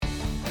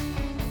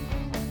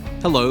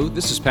Hello,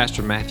 this is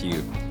Pastor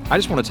Matthew. I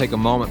just want to take a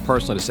moment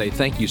personally to say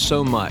thank you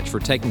so much for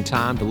taking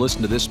time to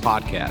listen to this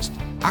podcast.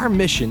 Our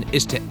mission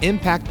is to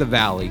impact the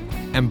valley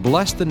and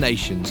bless the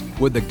nations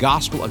with the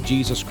gospel of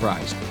Jesus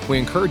Christ. We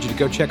encourage you to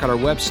go check out our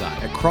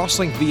website at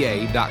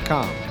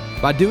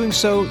crosslinkva.com. By doing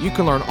so, you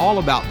can learn all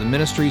about the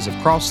ministries of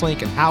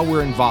Crosslink and how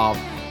we're involved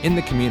in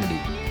the community.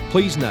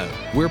 Please know,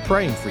 we're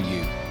praying for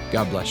you.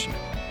 God bless you.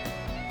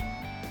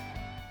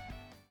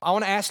 I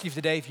want to ask you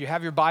today, if you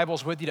have your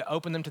Bibles with you, to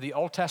open them to the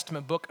Old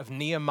Testament book of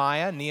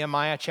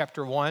Nehemiah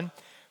chapter 1,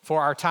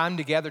 for our time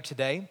together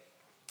today.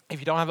 If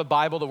you don't have a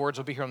Bible, the words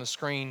will be here on the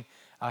screen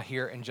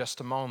here in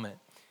just a moment.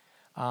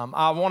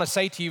 I want to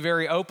say to you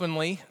very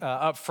openly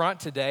up front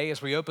today,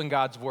 as we open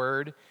God's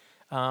Word,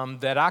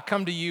 that I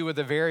come to you with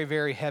a very,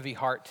 very heavy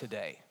heart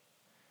today.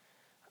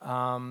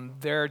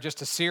 There are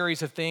just a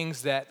series of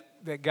things that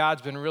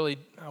God's been really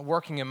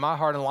working in my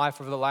heart and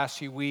life over the last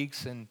few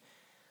weeks, and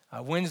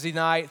Wednesday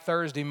night,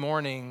 Thursday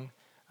morning,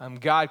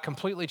 God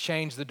completely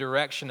changed the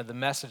direction of the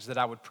message that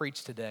I would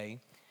preach today.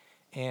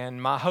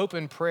 And my hope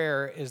and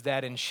prayer is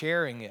that in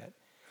sharing it,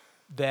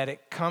 that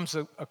it comes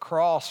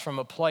across from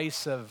a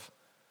place of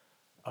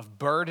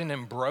burden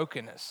and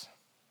brokenness,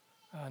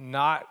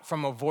 not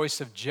from a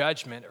voice of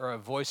judgment or a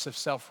voice of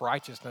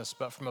self-righteousness,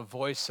 but from a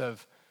voice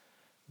of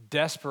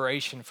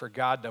desperation for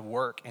God to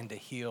work and to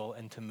heal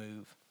and to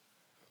move.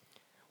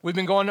 We've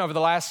been going over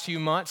the last few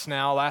months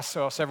now,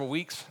 several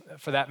weeks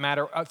for that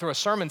matter, through a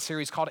sermon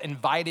series called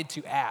Invited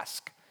to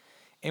Ask.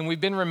 And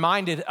we've been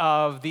reminded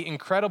of the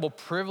incredible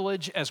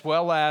privilege as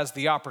well as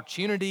the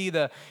opportunity,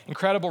 the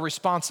incredible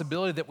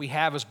responsibility that we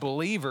have as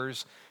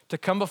believers to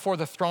come before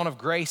the throne of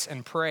grace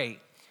and pray.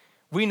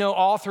 We know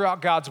all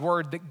throughout God's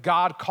word that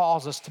God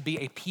calls us to be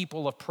a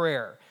people of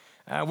prayer.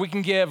 We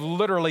can give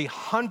literally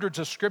hundreds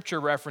of scripture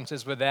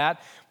references with that,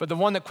 but the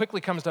one that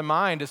quickly comes to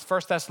mind is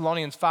 1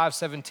 Thessalonians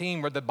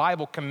 5:17, where the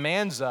Bible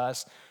commands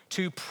us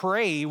to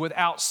pray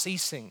without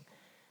ceasing.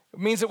 It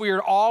means that we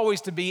are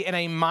always to be in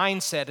a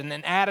mindset and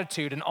an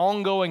attitude, an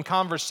ongoing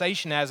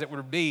conversation, as it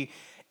would be,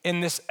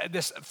 in this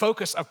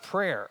focus of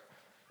prayer.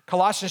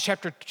 Colossians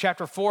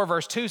chapter 4,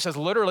 verse 2 says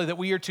literally that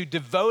we are to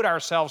devote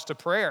ourselves to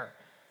prayer,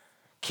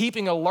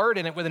 keeping alert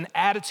in it with an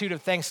attitude of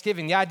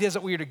thanksgiving. The idea is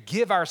that we are to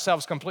give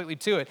ourselves completely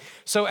to it.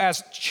 So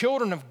as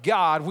children of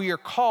God, we are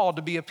called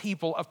to be a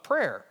people of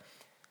prayer.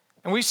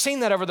 And we've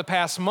seen that over the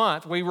past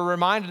month. We were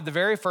reminded in the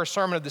very first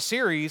sermon of the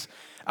series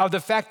of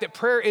the fact that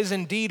prayer is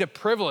indeed a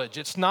privilege.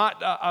 It's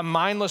not a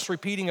mindless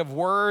repeating of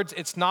words.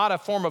 It's not a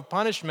form of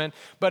punishment,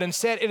 but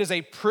instead it is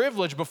a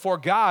privilege before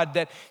God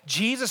that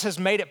Jesus has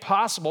made it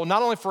possible,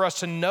 not only for us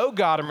to know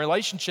God in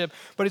relationship,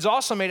 but He's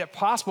also made it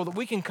possible that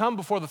we can come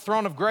before the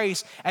throne of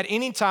grace at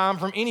any time,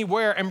 from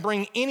anywhere, and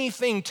bring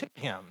anything to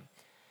Him.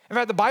 In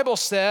fact, the Bible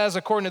says,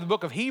 according to the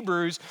book of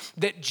Hebrews,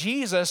 that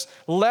Jesus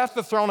left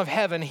the throne of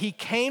heaven. He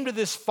came to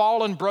this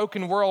fallen,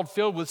 broken world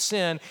filled with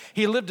sin.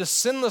 He lived a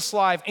sinless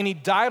life, and He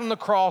died on the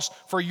cross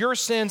for your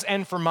sins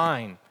and for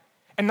mine.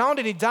 And not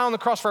only did He die on the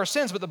cross for our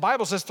sins, but the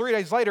Bible says 3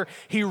 days later,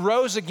 He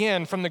rose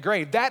again from the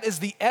grave. That is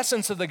the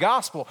essence of the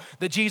gospel,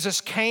 that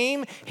Jesus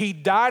came, He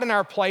died in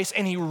our place,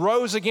 and He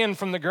rose again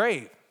from the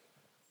grave.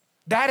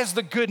 That is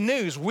the good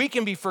news. We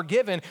can be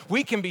forgiven.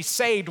 We can be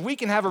saved. We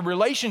can have a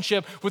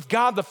relationship with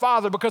God the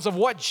Father because of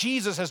what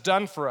Jesus has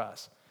done for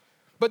us.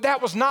 But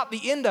that was not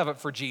the end of it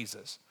for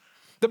Jesus.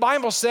 The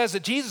Bible says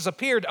that Jesus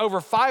appeared to over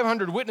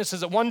 500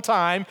 witnesses at one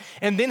time,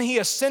 and then He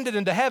ascended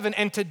into heaven.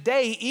 And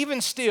today, even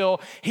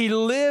still, He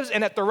lives,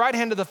 and at the right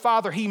hand of the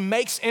Father, He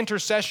makes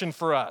intercession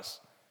for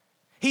us.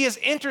 He is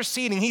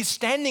interceding. He's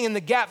standing in the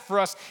gap for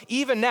us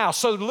even now.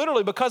 So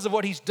literally, because of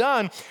what He's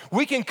done,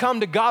 we can come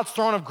to God's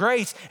throne of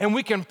grace, and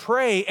we can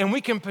pray, and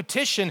we can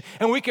petition,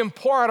 and we can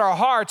pour out our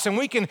hearts, and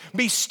we can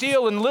be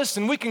still and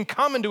listen. We can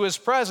come into His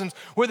presence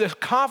with a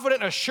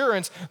confident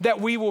assurance that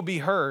we will be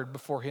heard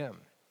before Him.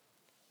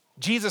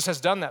 Jesus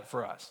has done that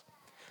for us.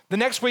 The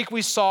next week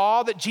we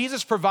saw that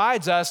Jesus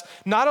provides us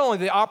not only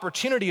the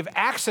opportunity of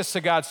access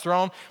to God's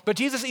throne, but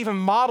Jesus even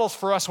models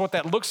for us what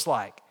that looks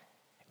like.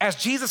 As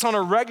Jesus, on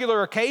a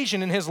regular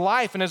occasion in His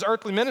life and His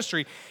earthly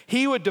ministry,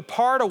 He would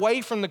depart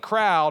away from the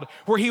crowd,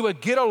 where He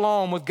would get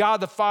alone with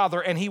God the Father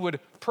and He would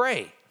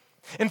pray.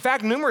 In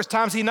fact, numerous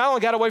times He not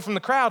only got away from the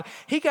crowd,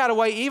 He got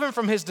away even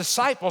from His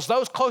disciples,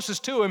 those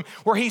closest to Him,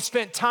 where He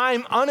spent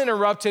time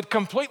uninterrupted,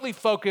 completely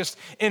focused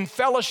in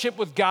fellowship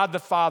with God the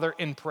Father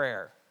in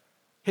prayer.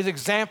 His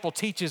example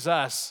teaches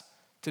us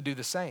to do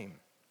the same.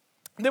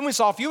 Then we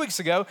saw a few weeks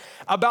ago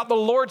about the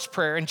Lord's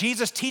Prayer and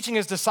Jesus teaching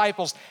His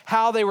disciples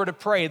how they were to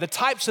pray, the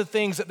types of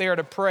things that they are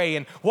to pray,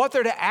 and what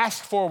they're to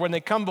ask for when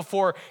they come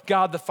before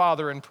God the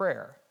Father in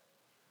prayer.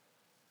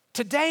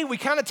 Today, we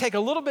kind of take a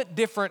little bit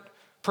different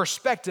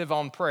perspective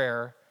on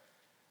prayer,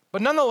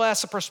 but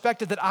nonetheless, a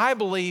perspective that I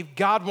believe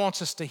God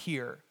wants us to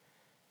hear.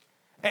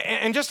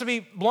 And just to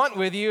be blunt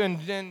with you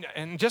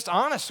and just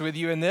honest with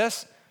you in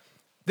this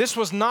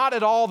was not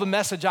at all the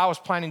message I was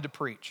planning to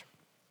preach.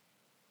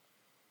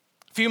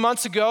 A few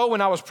months ago, when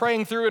I was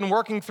praying through and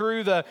working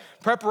through the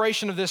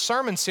preparation of this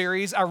sermon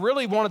series, I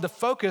really wanted to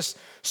focus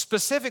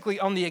specifically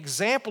on the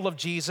example of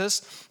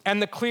Jesus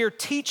and the clear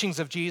teachings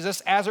of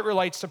Jesus as it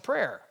relates to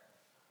prayer.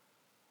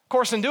 Of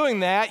course, in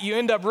doing that, you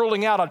end up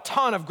ruling out a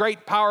ton of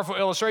great, powerful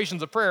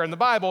illustrations of prayer in the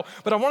Bible,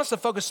 but I want us to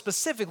focus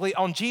specifically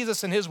on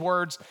Jesus and his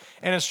words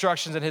and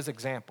instructions and his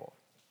example.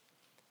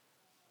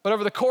 But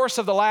over the course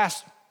of the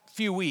last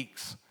few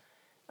weeks,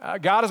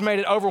 God has made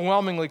it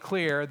overwhelmingly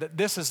clear that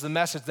this is the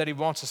message that he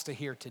wants us to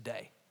hear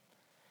today.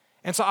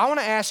 And so I want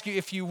to ask you,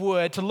 if you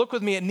would, to look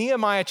with me at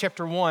Nehemiah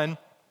chapter 1,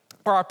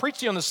 where I preach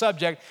to you on the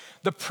subject,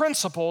 the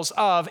principles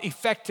of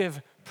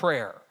effective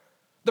prayer.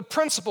 The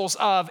principles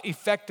of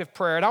effective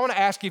prayer. And I want to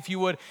ask you, if you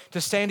would,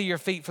 to stand to your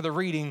feet for the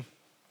reading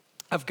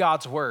of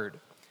God's word.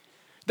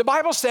 The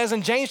Bible says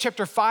in James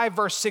chapter 5,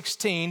 verse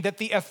 16, that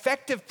the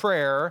effective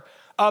prayer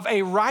of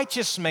a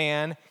righteous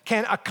man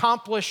can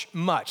accomplish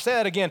much. Say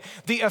that again.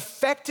 The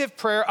effective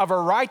prayer of a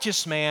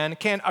righteous man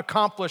can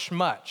accomplish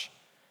much.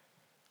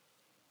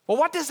 Well,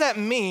 what does that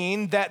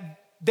mean, that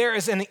there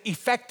is an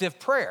effective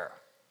prayer?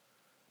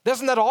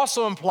 Doesn't that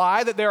also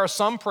imply that there are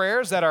some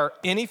prayers that are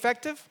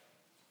ineffective?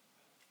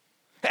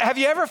 Have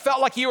you ever felt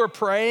like you were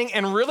praying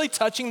and really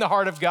touching the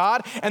heart of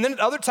God, and then at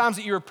other times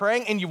that you were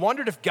praying and you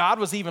wondered if God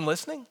was even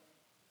listening?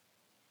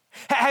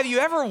 Have you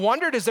ever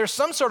wondered, is there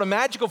some sort of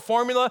magical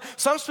formula,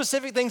 some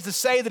specific things to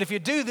say that if you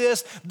do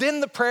this, then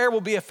the prayer will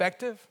be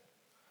effective?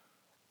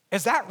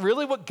 Is that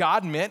really what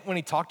God meant when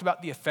he talked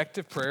about the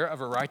effective prayer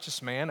of a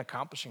righteous man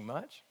accomplishing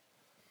much?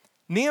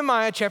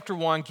 Nehemiah chapter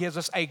 1 gives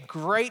us a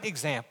great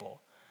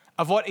example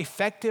of what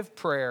effective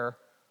prayer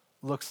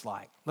looks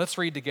like. Let's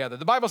read together.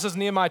 The Bible says in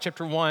Nehemiah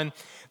chapter 1,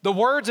 the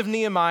words of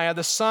Nehemiah,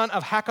 the son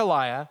of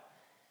Hakaliah.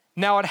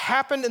 Now it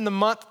happened in the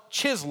month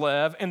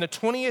Chislev in the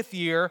 20th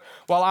year,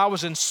 while I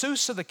was in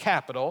Susa, the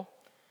capital,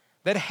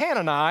 that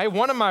Hanani,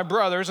 one of my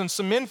brothers, and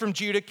some men from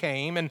Judah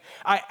came, and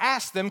I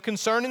asked them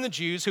concerning the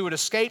Jews who had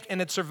escaped and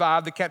had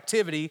survived the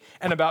captivity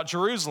and about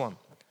Jerusalem.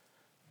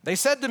 They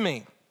said to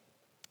me,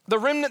 the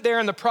remnant there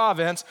in the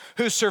province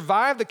who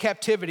survived the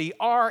captivity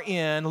are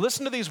in,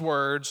 listen to these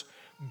words,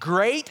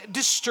 great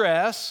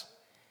distress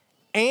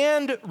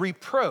and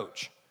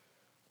reproach.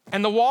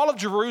 And the wall of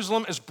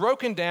Jerusalem is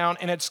broken down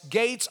and its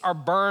gates are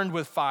burned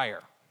with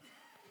fire.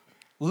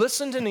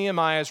 Listen to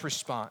Nehemiah's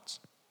response.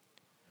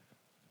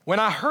 When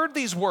I heard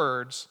these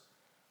words,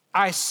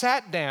 I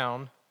sat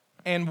down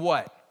and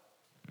what?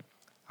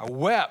 I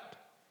wept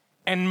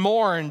and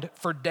mourned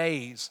for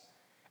days.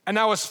 And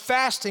I was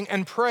fasting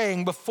and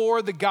praying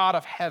before the God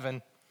of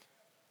heaven.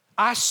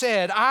 I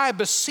said, I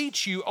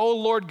beseech you, O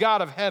Lord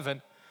God of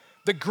heaven,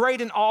 the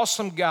great and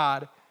awesome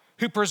God,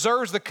 who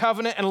preserves the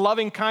covenant and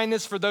loving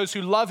kindness for those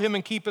who love him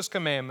and keep his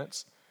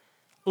commandments.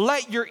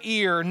 Let your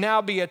ear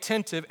now be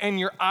attentive and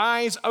your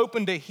eyes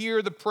open to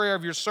hear the prayer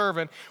of your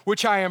servant,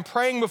 which I am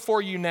praying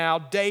before you now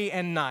day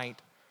and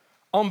night,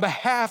 on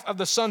behalf of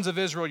the sons of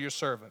Israel, your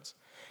servants,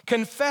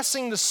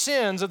 confessing the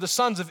sins of the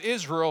sons of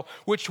Israel,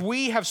 which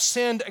we have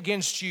sinned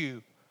against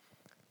you.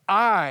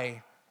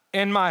 I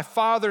and my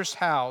father's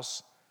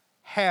house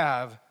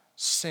have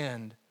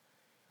sinned.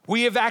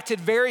 We have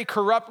acted very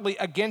corruptly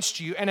against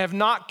you and have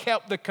not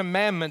kept the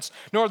commandments,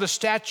 nor the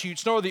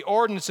statutes, nor the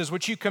ordinances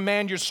which you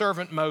command your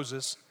servant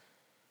Moses.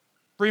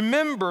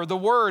 Remember the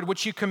word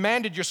which you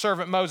commanded your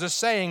servant Moses,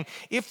 saying,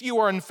 if you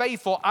are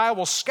unfaithful, I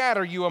will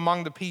scatter you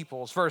among the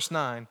peoples. Verse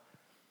 9.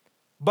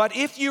 But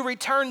if you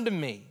return to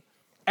me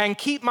and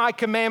keep my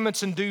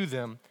commandments and do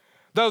them,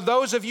 though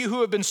those of you who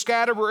have been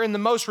scattered were in the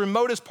most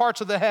remotest parts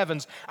of the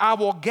heavens, I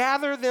will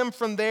gather them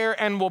from there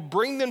and will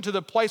bring them to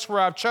the place where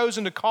I've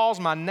chosen to cause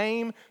my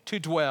name to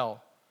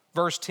dwell.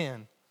 Verse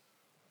 10.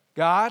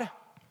 God,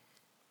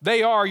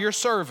 they are your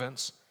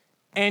servants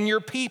and your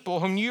people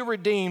whom you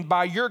redeemed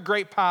by your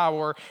great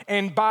power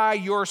and by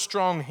your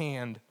strong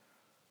hand.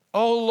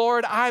 O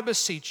Lord, I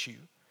beseech you,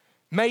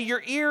 may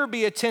your ear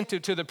be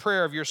attentive to the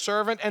prayer of your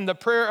servant and the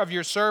prayer of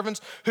your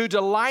servants who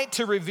delight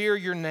to revere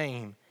your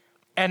name.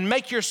 And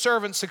make your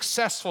servant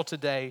successful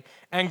today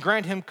and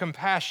grant him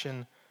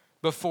compassion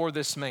before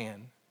this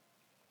man.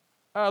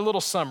 A little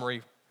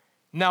summary.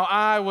 Now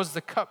I was the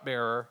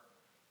cupbearer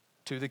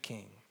to the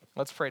king.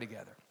 Let's pray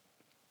together.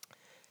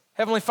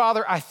 Heavenly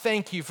Father, I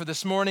thank you for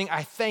this morning.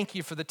 I thank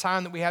you for the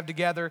time that we have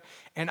together.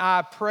 And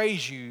I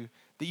praise you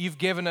that you've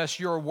given us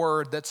your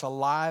word that's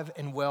alive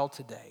and well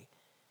today.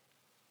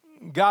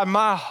 God,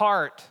 my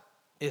heart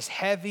is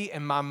heavy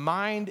and my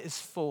mind is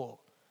full.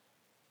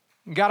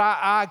 God,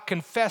 I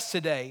confess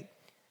today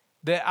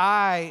that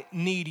I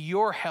need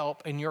your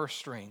help and your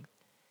strength.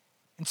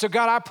 And so,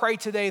 God, I pray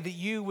today that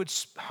you would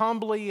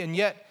humbly and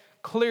yet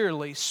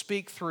clearly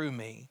speak through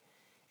me.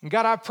 And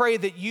God, I pray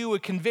that you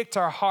would convict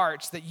our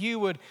hearts, that you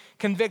would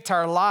convict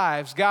our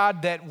lives,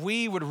 God, that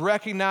we would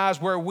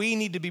recognize where we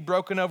need to be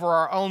broken over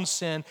our own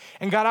sin.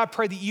 And God, I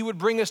pray that you would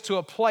bring us to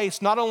a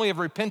place not only of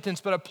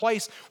repentance, but a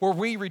place where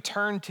we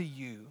return to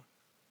you.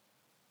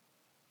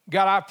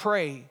 God, I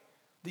pray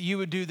that you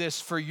would do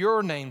this for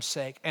your name's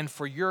sake and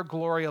for your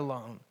glory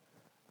alone.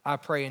 I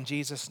pray in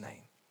Jesus'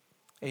 name.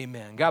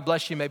 Amen. God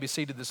bless you. You may be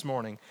seated this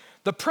morning.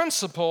 the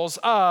principles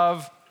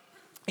of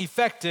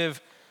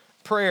effective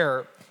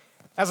prayer.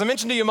 As I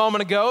mentioned to you a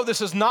moment ago,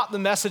 this is not the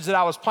message that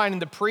I was planning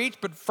to preach,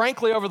 but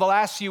frankly, over the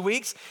last few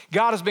weeks,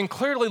 God has been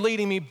clearly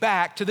leading me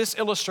back to this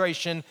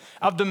illustration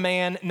of the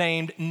man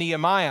named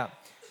Nehemiah.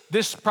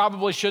 This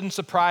probably shouldn't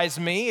surprise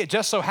me. It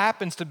just so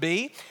happens to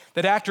be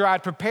that after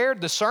I'd prepared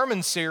the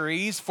sermon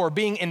series for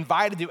being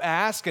invited to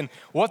ask and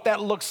what that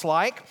looks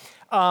like,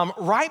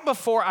 right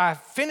before I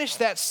finished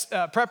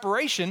that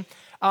preparation,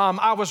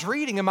 I was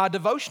reading in my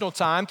devotional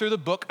time through the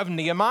book of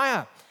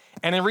Nehemiah.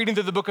 And in reading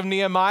through the book of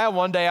Nehemiah,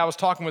 one day I was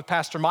talking with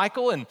Pastor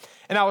Michael, and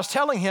I was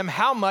telling him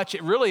how much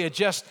it really had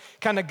just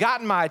kind of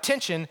gotten my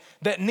attention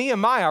that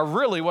Nehemiah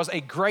really was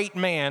a great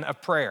man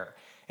of prayer.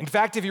 In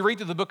fact, if you read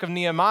through the book of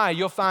Nehemiah,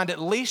 you'll find at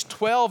least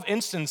 12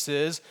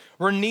 instances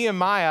where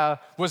Nehemiah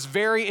was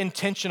very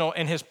intentional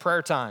in his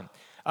prayer time.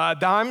 At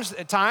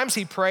times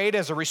he prayed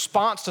as a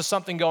response to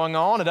something going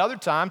on. At other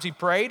times he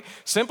prayed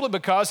simply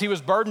because he was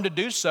burdened to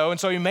do so, and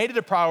so he made it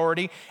a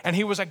priority, and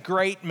he was a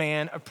great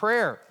man of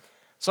prayer.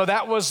 So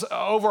that was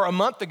over a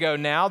month ago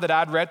now that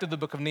I'd read through the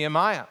book of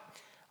Nehemiah.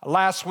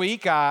 Last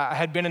week, I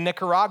had been in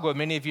Nicaragua.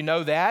 Many of you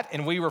know that,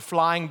 and we were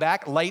flying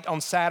back late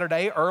on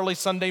Saturday, early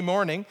Sunday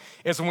morning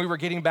is when we were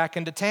getting back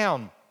into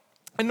town.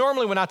 And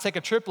normally when I take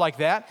a trip like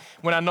that,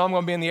 when I know I'm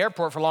going to be in the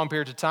airport for long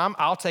periods of time,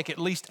 I'll take at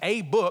least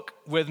a book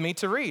with me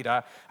to read.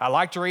 I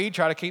like to read,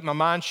 try to keep my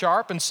mind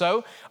sharp. And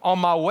so on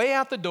my way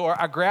out the door,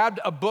 I grabbed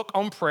a book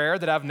on prayer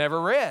that I've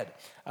never read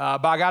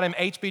by a guy named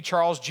H.B.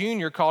 Charles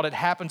Jr. called It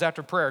Happens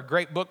After Prayer.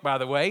 Great book, by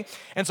the way.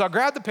 And so I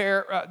grabbed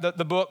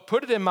the book,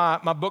 put it in my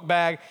book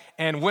bag,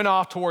 and went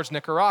off towards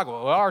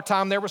Nicaragua. Well, our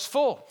time there was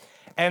full.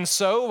 And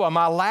so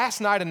my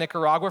last night in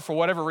Nicaragua, for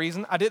whatever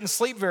reason, I didn't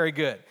sleep very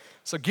good.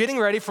 So getting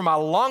ready for my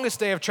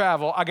longest day of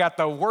travel, I got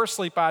the worst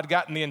sleep I'd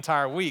gotten the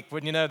entire week.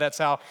 Wouldn't you know, that's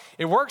how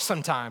it works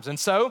sometimes. And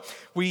so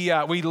we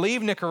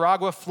leave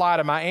Nicaragua, fly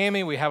to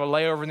Miami. We have a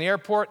layover in the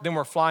airport. Then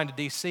we're flying to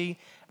D.C.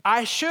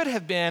 I should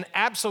have been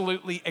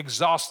absolutely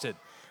exhausted,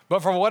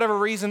 but for whatever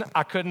reason,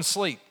 I couldn't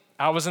sleep.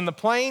 I was in the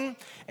plane,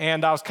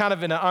 and I was kind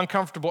of in an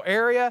uncomfortable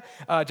area,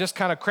 just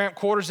kind of cramped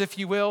quarters, if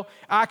you will.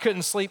 I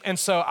couldn't sleep, and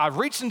so I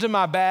reached into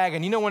my bag,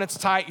 and you know when it's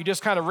tight, you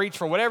just kind of reach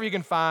for whatever you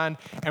can find,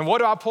 and what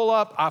do I pull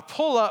up? I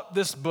pull up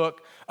this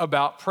book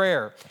about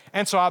prayer,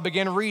 and so I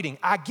began reading.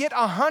 I get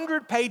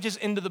 100 pages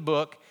into the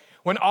book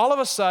when all of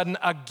a sudden,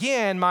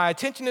 again, my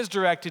attention is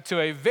directed to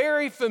a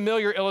very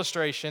familiar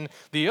illustration,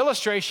 the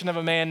illustration of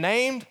a man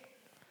named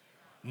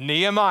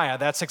Nehemiah.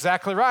 That's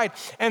exactly right.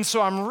 And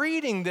so I'm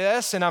reading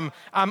this, and I'm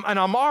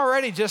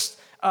already just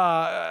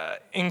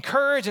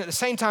encouraged and at the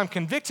same time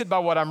convicted by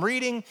what I'm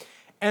reading.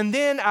 And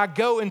then I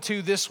go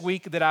into this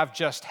week that I've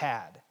just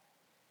had.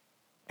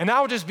 And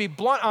I will just be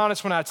blunt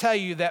honest when I tell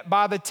you that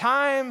by the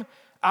time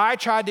I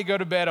tried to go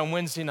to bed on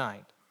Wednesday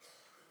night,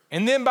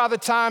 and then by the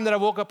time that I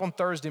woke up on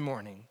Thursday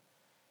morning,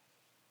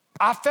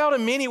 I felt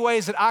in many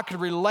ways that I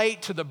could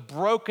relate to the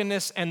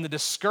brokenness and the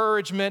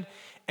discouragement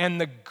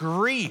and the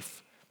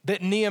grief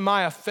that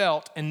Nehemiah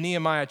felt in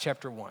Nehemiah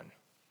chapter 1.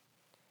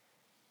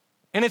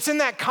 And it's in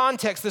that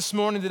context this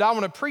morning that I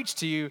want to preach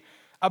to you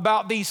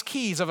about these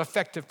keys of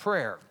effective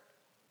prayer.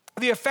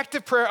 The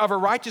effective prayer of a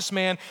righteous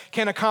man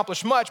can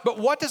accomplish much, but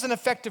what does an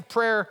effective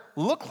prayer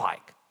look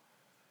like?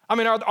 I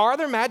mean, are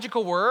there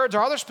magical words?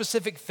 Are there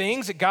specific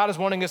things that God is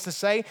wanting us to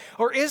say?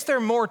 Or is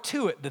there more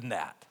to it than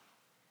that?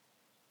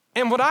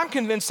 And what I'm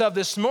convinced of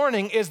this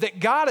morning is that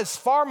God is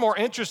far more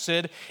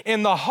interested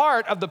in the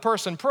heart of the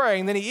person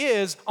praying than he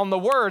is on the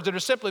words that are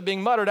simply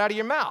being muttered out of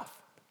your mouth.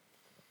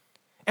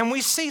 And we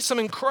see some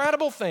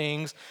incredible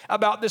things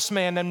about this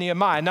man named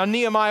Nehemiah. Now,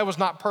 Nehemiah was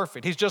not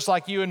perfect. He's just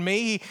like you and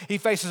me. He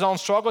faced his own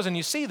struggles, and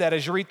you see that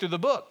as you read through the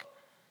book.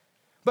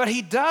 But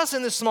he does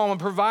in this moment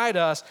provide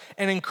us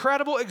an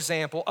incredible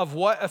example of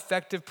what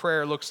effective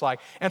prayer looks like.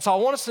 And so I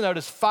want us to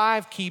notice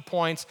 5 key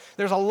points.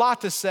 There's a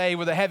lot to say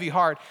with a heavy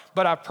heart,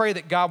 but I pray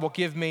that God will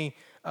give me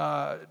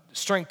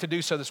strength to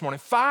do so this morning.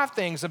 5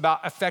 things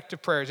about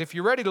effective prayers. If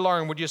you're ready to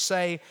learn, would you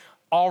say,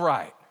 all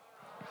right?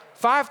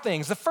 5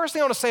 things. The first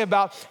thing I want to say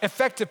about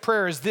effective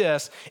prayer is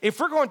this. If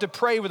we're going to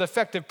pray with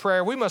effective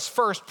prayer, we must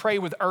first pray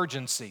with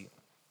urgency.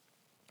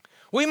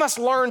 We must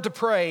learn to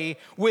pray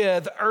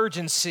with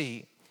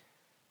urgency.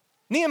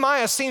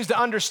 Nehemiah seems to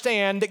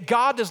understand that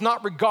God does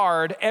not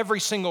regard every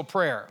single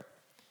prayer.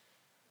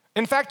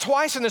 In fact,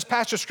 twice in this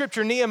passage of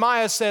scripture,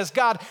 Nehemiah says,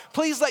 God,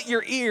 please let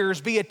your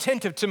ears be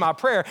attentive to my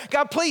prayer.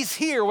 God, please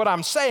hear what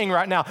I'm saying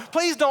right now.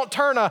 Please don't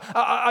turn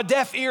a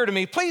deaf ear to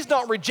me. Please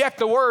don't reject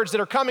the words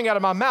that are coming out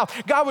of my mouth.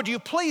 God, would you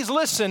please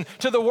listen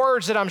to the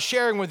words that I'm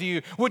sharing with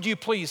you? Would you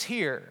please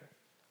hear?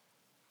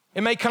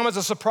 It may come as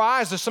a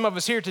surprise to some of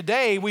us here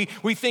today. We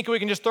think we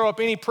can just throw up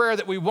any prayer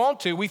that we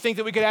want to. We think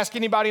that we could ask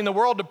anybody in the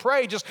world to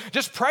pray.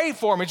 Just pray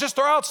for me. Just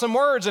throw out some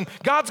words and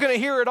God's going to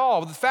hear it all.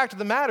 But the fact of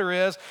the matter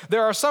is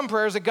there are some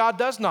prayers that God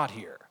does not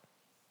hear.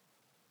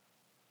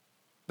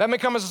 That may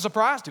come as a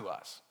surprise to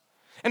us.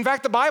 In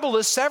fact, the Bible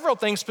lists several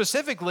things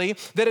specifically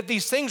that if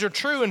these things are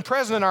true and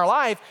present in our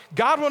life,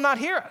 God will not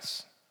hear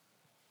us.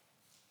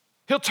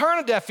 He'll turn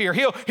a deaf ear.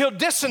 He'll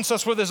distance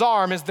us with his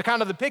arm is the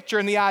kind of the picture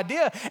and the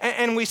idea.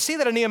 And we see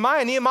that in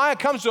Nehemiah. Nehemiah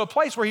comes to a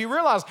place where he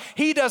realizes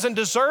he doesn't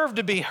deserve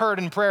to be heard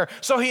in prayer.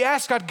 So he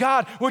asks God,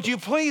 God, would you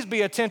please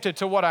be attentive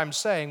to what I'm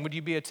saying? Would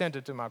you be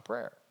attentive to my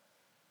prayer?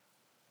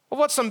 Well,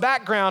 what's some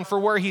background for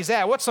where he's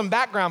at? What's some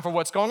background for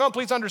what's going on?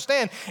 Please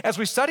understand, as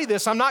we study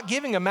this, I'm not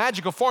giving a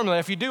magical formula.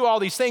 If you do all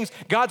these things,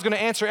 God's going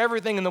to answer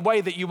everything in the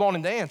way that you want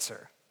him to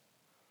answer.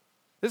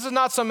 This is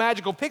not some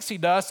magical pixie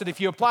dust that if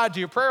you apply it to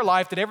your prayer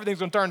life, that everything's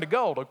going to turn to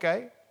gold,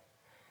 okay?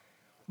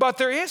 But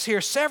there is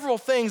here several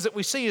things that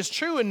we see is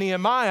true in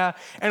Nehemiah,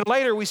 and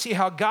later we see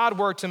how God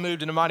worked and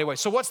moved in a mighty way.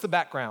 So what's the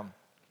background?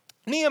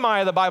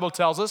 Nehemiah, the Bible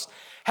tells us,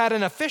 had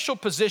an official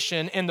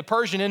position in the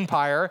Persian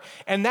Empire,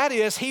 and that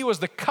is he was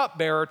the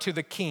cupbearer to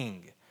the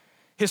king.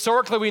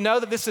 Historically, we know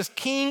that this is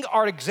King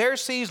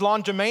Artaxerxes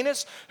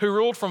Longimanus, who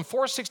ruled from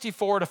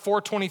 464 to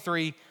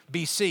 423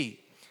 BC.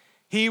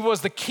 He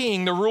was the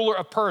king, the ruler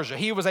of Persia.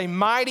 He was a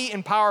mighty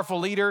and powerful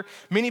leader.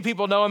 Many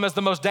people know him as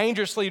the most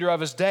dangerous leader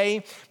of his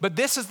day, but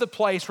this is the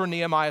place where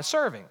Nehemiah is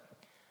serving.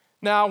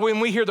 Now, when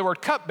we hear the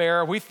word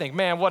cupbearer, we think,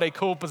 man, what a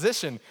cool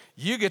position.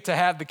 You get to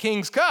have the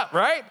king's cup,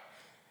 right?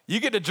 You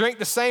get to drink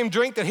the same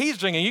drink that he's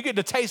drinking. You get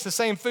to taste the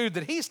same food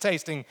that he's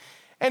tasting.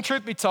 And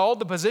truth be told,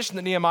 the position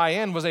that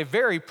Nehemiah in was a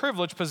very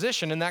privileged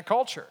position in that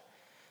culture.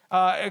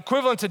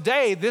 Equivalent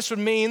today, this would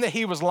mean that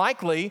he was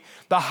likely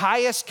the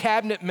highest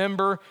cabinet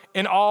member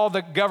in all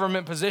the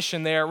government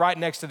position there right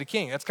next to the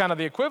king. That's kind of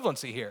the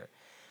equivalency here.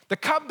 The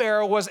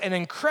cupbearer was an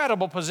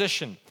incredible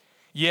position.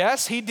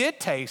 Yes, he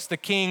did taste the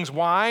king's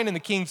wine and the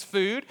king's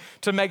food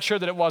to make sure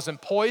that it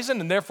wasn't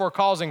poisoned and therefore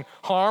causing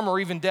harm or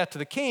even death to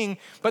the king,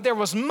 but there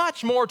was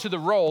much more to the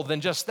role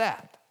than just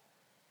that.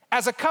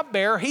 As a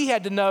cupbearer, he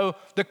had to know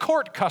the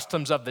court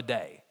customs of the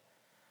day.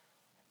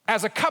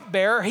 As a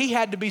cupbearer, he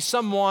had to be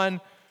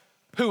someone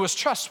who was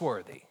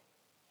trustworthy.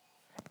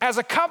 As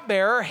a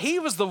cupbearer, he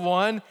was the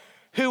one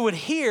who would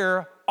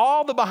hear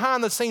all the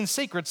behind-the-scenes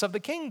secrets of the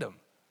kingdom.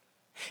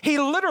 He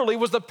literally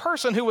was the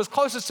person who was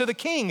closest to the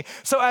king.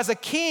 So as a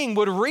king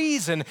would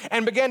reason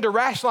and begin to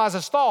rationalize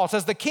his thoughts,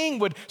 as the king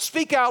would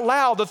speak out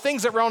loud the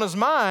things that were on his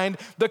mind,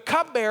 the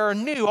cupbearer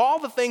knew all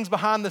the things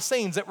behind the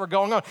scenes that were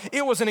going on.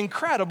 It was an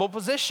incredible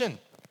position.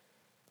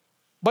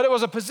 But it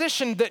was a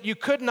position that you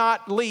could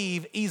not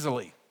leave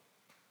easily.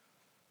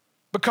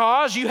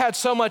 Because you had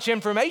so much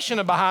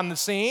information behind the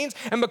scenes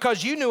and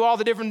because you knew all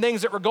the different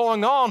things that were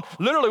going on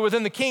literally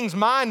within the king's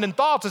mind and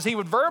thoughts as he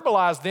would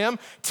verbalize them,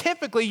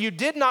 typically you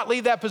did not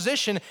leave that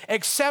position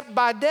except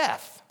by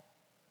death.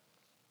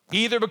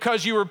 Either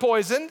because you were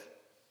poisoned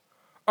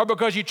or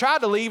because you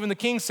tried to leave and the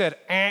king said,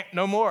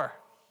 no more.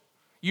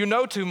 You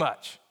know too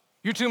much.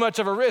 You're too much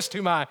of a risk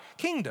to my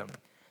kingdom.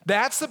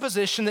 That's the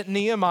position that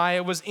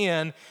Nehemiah was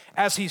in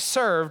as he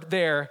served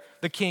there,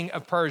 the king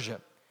of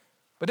Persia.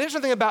 But the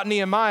interesting thing about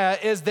Nehemiah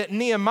is that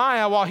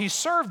Nehemiah, while he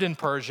served in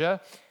Persia,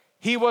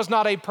 he was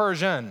not a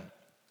Persian.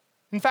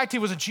 In fact, he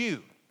was a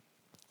Jew.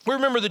 We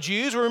remember the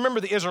Jews, we remember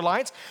the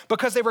Israelites,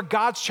 because they were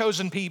God's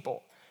chosen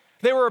people.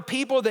 They were a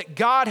people that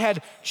God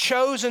had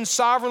chosen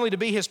sovereignly to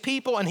be his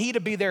people and he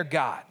to be their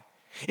God.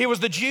 It was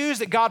the Jews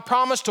that God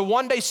promised to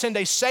one day send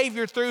a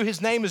Savior through.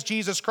 His name is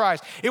Jesus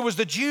Christ. It was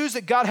the Jews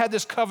that God had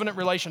this covenant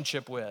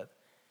relationship with.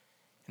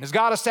 And as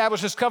God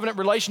established his covenant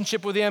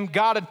relationship with them,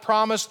 God had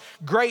promised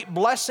great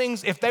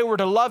blessings if they were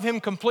to love him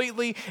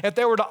completely, if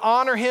they were to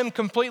honor him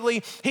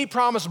completely. He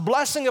promised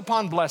blessing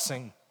upon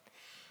blessing.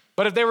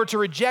 But if they were to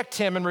reject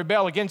him and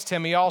rebel against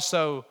him, he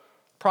also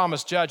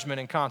promised judgment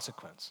and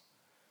consequence.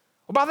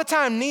 Well, by the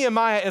time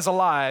Nehemiah is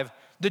alive,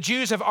 the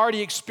Jews have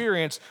already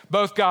experienced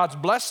both God's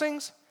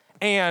blessings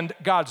and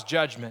God's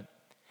judgment.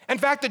 In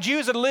fact, the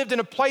Jews had lived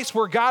in a place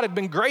where God had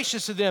been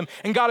gracious to them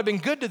and God had been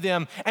good to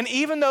them. And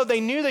even though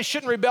they knew they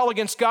shouldn't rebel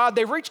against God,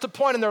 they reached a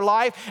point in their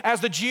life as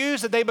the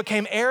Jews that they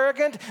became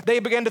arrogant. They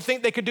began to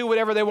think they could do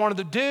whatever they wanted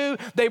to do.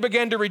 They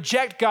began to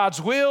reject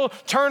God's will,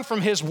 turn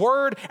from his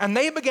word, and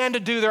they began to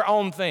do their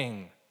own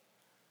thing.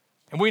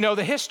 And we know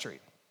the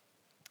history.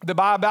 That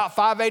by about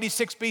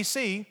 586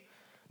 BC,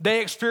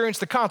 they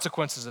experienced the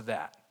consequences of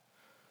that.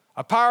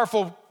 A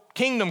powerful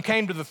kingdom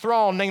came to the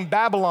throne named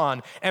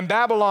Babylon, and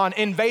Babylon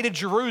invaded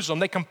Jerusalem.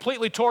 They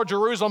completely tore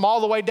Jerusalem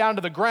all the way down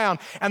to the ground,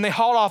 and they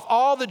hauled off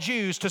all the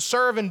Jews to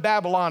serve in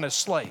Babylon as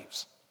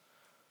slaves.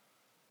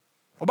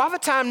 Well, by the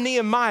time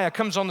Nehemiah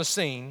comes on the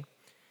scene,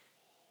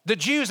 the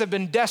Jews have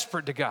been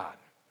desperate to God.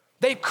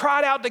 They've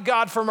cried out to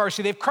God for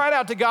mercy. They've cried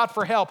out to God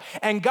for help,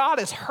 and God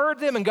has heard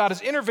them and God has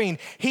intervened.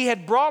 He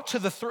had brought to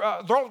the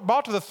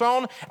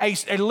throne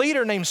a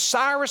leader named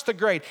Cyrus the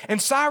Great,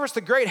 and Cyrus the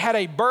Great had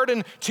a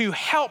burden to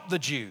help the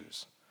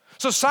Jews.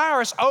 So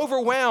Cyrus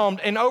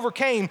overwhelmed and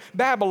overcame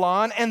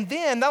Babylon, and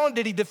then not only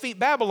did he defeat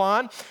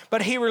Babylon,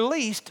 but he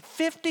released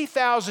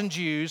 50,000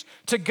 Jews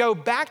to go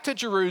back to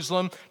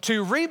Jerusalem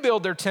to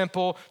rebuild their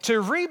temple,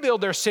 to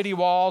rebuild their city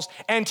walls,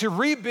 and to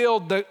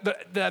rebuild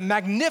the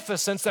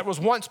magnificence that was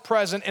once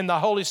present in the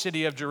holy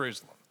city of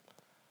Jerusalem.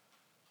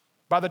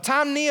 By the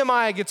time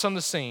Nehemiah gets on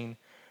the scene,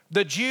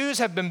 the Jews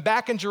have been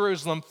back in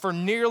Jerusalem for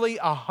nearly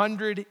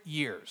 100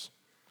 years.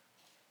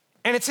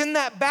 And it's in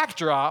that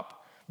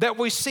backdrop that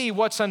we see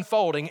what's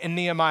unfolding in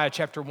Nehemiah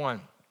chapter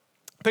 1.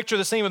 Picture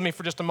the scene with me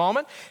for just a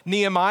moment.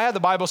 Nehemiah, the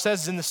Bible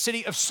says, is in the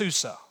city of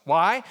Susa.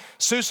 Why?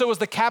 Susa was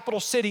the capital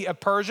city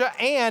of Persia,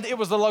 and it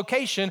was the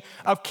location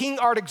of King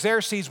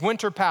Artaxerxes'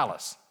 winter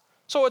palace.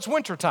 So it's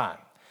wintertime.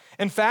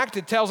 In fact,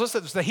 it tells us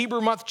that it's the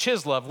Hebrew month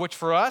Chislev, which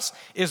for us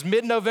is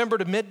mid-November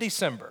to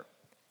mid-December.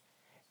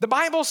 The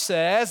Bible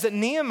says that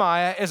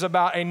Nehemiah is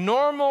about a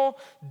normal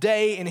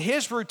day in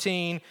his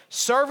routine,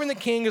 serving the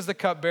king as the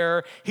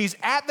cupbearer. He's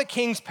at the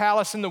king's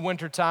palace in the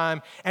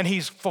wintertime, and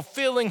he's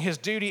fulfilling his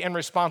duty and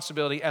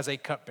responsibility as a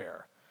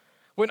cupbearer.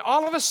 When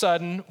all of a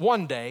sudden,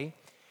 one day,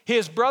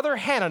 his brother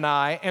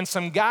Hanani and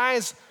some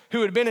guys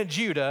who had been at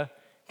Judah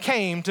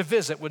came to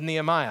visit with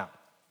Nehemiah.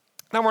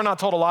 Now, we're not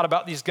told a lot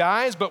about these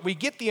guys, but we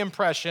get the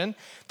impression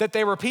that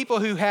they were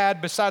people who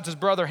had, besides his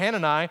brother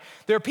Hanani,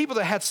 there are people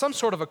that had some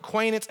sort of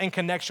acquaintance and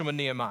connection with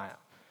Nehemiah.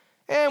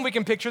 And we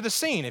can picture the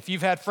scene. If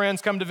you've had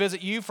friends come to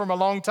visit you from a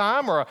long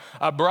time or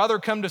a brother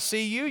come to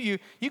see you,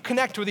 you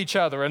connect with each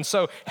other. And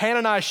so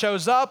Hanani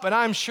shows up, and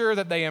I'm sure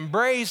that they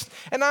embraced,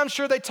 and I'm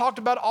sure they talked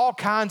about all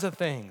kinds of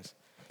things.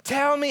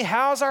 Tell me,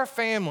 how's our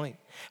family?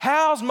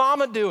 How's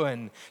mama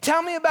doing?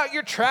 Tell me about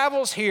your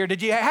travels here.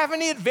 Did you have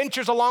any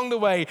adventures along the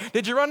way?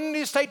 Did you run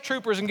into state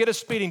troopers and get a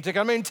speeding ticket?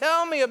 I mean,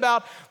 tell me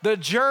about the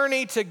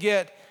journey to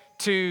get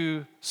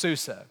to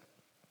Susa.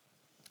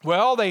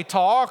 Well, they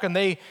talk and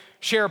they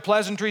share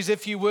pleasantries,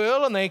 if you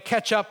will, and they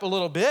catch up a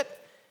little bit.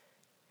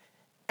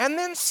 And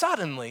then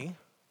suddenly,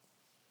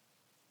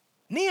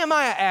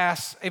 Nehemiah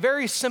asks a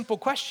very simple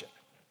question.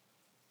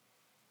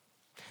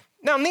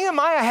 Now,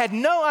 Nehemiah had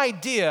no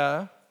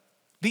idea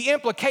the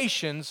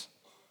implications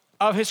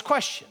of his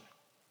question.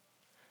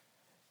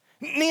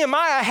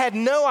 Nehemiah had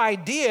no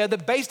idea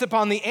that based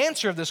upon the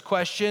answer of this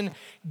question,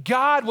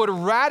 God would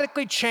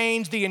radically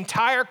change the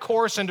entire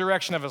course and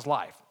direction of his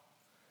life.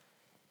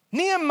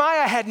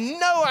 Nehemiah had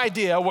no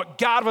idea what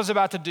God was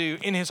about to do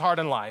in his heart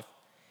and life.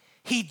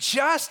 He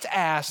just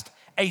asked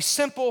a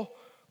simple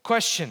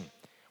question.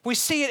 We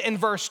see it in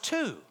verse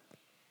 2.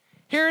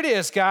 Here it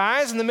is,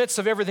 guys, in the midst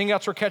of everything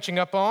else we're catching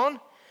up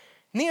on.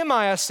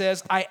 Nehemiah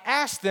says, I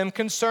asked them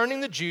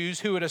concerning the Jews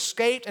who had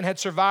escaped and had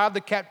survived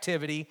the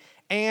captivity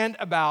and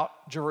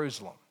about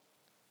Jerusalem.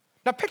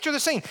 Now picture the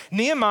scene.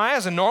 Nehemiah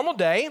is a normal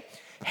day.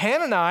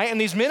 Hanani and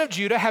these men of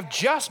Judah have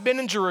just been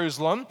in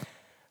Jerusalem.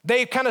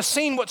 They've kind of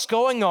seen what's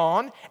going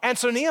on. And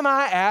so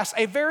Nehemiah asks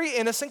a very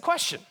innocent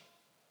question.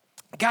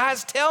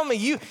 Guys, tell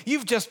me,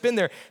 you've just been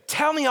there.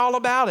 Tell me all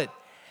about it.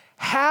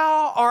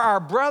 How are our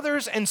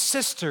brothers and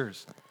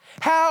sisters?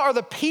 How are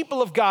the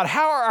people of God?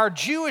 How are our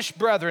Jewish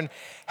brethren?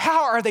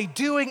 How are they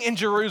doing in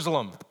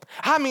Jerusalem?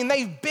 I mean,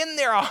 they've been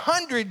there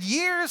 100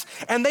 years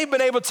and they've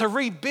been able to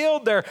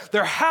rebuild their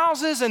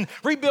houses and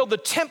rebuild the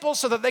temple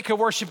so that they could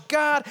worship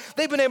God.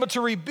 They've been able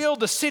to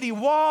rebuild the city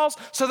walls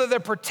so that they're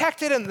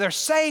protected and they're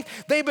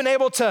safe. They've been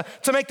able to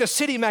make the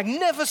city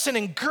magnificent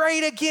and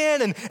great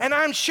again. And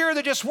I'm sure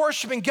they're just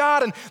worshiping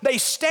God and they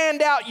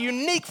stand out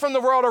unique from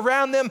the world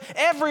around them.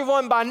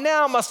 Everyone by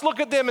now must look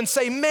at them and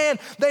say, man,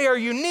 they are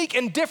unique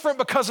and different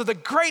because of the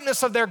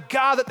greatness of their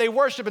God that they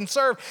worship and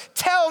serve.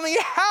 Tell me,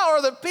 how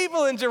are the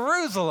people in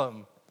Jerusalem?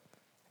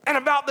 And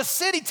about the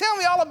city, tell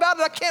me all about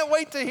it. I can't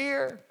wait to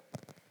hear.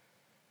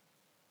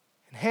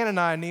 And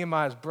Hanani,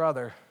 Nehemiah's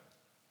brother,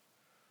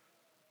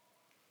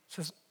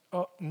 says,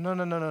 oh, no,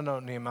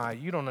 Nehemiah,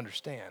 you don't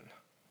understand.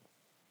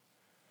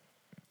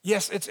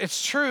 Yes,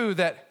 it's true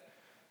that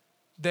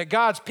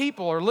God's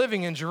people are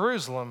living in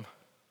Jerusalem,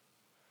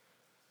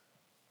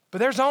 but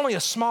there's only a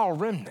small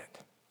remnant.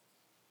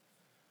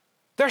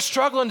 They're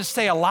struggling to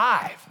stay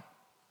alive.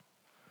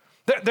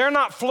 They're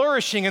not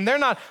flourishing and they're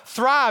not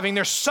thriving.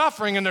 They're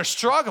suffering and they're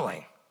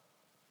struggling.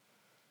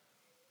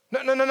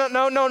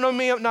 No,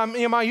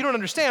 Nehemiah, you don't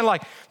understand.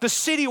 Like the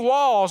city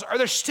walls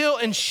they're still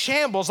in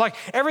shambles. Like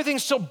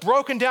everything's still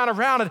broken down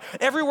around it.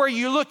 Everywhere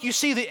you look, you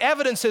see the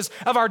evidences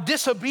of our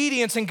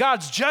disobedience and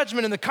God's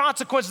judgment and the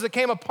consequences that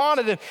came upon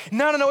it. And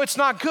no, it's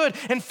not good.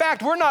 In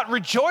fact, we're not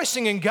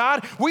rejoicing in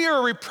God. We are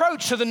a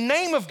reproach to the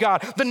name of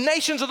God. The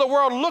nations of the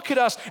world look at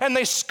us and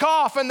they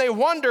scoff and they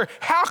wonder,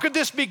 how could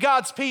this be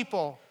God's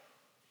people?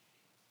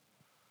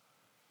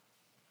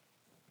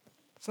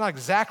 It's not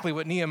exactly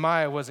what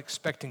Nehemiah was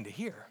expecting to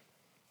hear.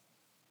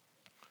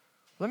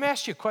 Let me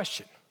ask you a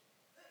question.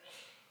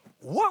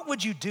 What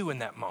would you do in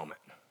that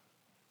moment?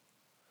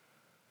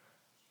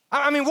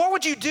 I mean, what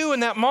would you do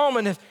in that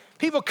moment if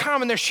people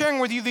come and they're sharing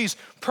with you these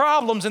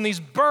problems and these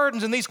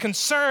burdens and these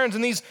concerns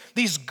and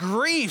these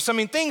griefs? I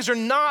mean, things are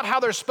not how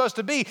they're supposed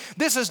to be.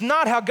 This is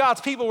not how God's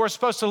people were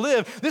supposed to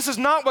live. This is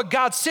not what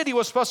God's city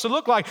was supposed to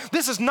look like.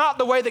 This is not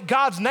the way that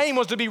God's name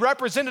was to be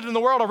represented in the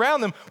world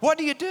around them. What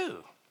do you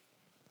do?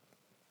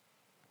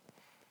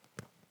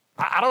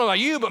 I don't know about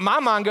you, but my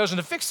mind goes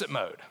into fix-it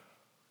mode.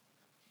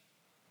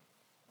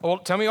 Well,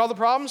 tell me all the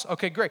problems?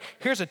 Okay, great.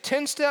 Here's a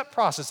 10-step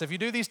process. If you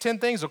do these 10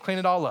 things, it'll clean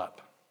it all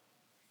up.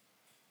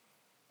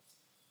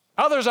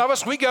 Others of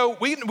us, we don't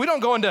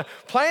go into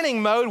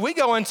planning mode. We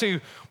go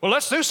into, well,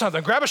 let's do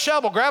something. Grab a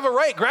shovel, grab a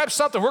rake, grab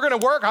something. We're going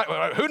to work.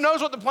 Who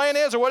knows what the plan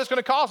is or what it's going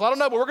to cost? I don't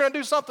know, but we're going to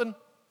do something.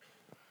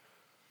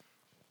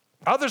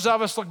 Others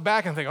of us look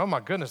back and think, oh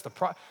my goodness,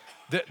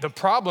 the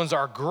problems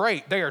are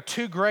great. They are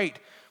too great.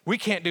 We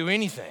can't do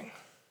anything.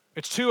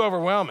 It's too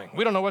overwhelming.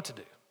 We don't know what to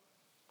do.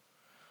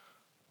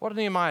 What did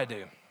Nehemiah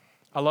do?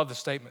 I love the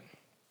statement.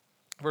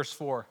 Verse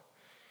 4.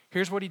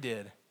 Here's what he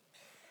did.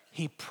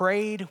 He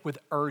prayed with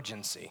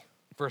urgency.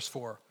 Verse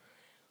 4.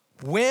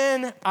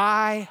 When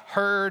I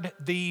heard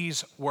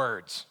these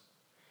words,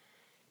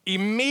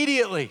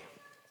 immediately,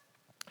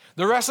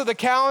 the rest of the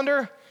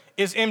calendar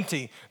is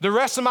empty. The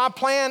rest of my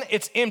plan,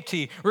 it's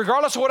empty.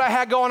 Regardless of what I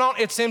had going on,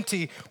 it's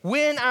empty.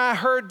 When I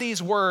heard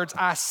these words,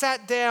 I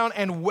sat down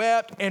and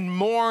wept and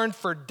mourned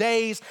for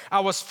days. I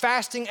was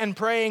fasting and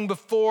praying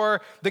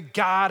before the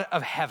God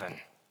of heaven.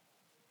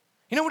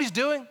 You know what he's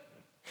doing?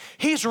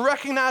 He's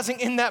recognizing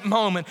in that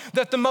moment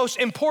that the most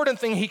important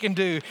thing he can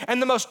do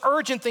and the most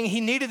urgent thing he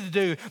needed to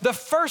do, the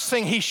first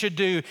thing he should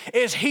do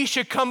is he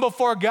should come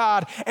before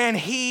God and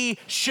he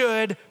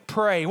should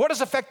pray. What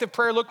does effective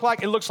prayer look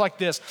like? It looks like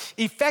this.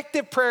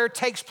 Effective prayer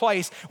takes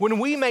place when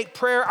we make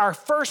prayer our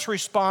first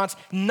response,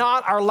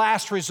 not our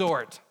last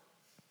resort.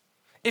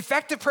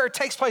 Effective prayer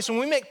takes place when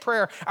we make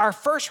prayer our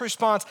first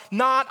response,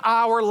 not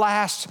our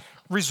last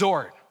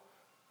resort.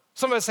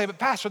 Somebody say, but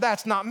Pastor,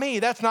 that's not me.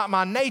 That's not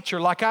my nature.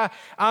 Like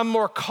I'm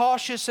more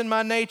cautious in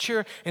my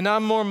nature and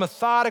I'm more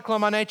methodical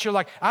in my nature.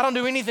 Like I don't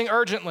do anything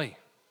urgently.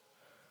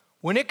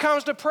 When it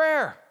comes to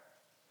prayer,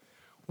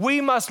 we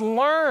must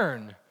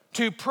learn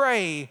to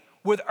pray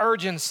with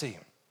urgency.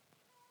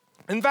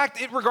 In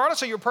fact,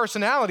 regardless of your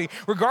personality,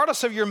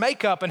 regardless of your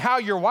makeup and how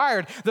you're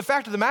wired, the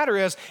fact of the matter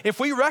is, if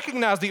we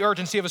recognize the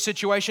urgency of a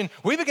situation,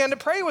 we begin to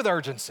pray with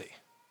urgency.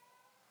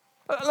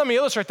 Let me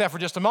illustrate that for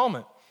just a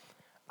moment.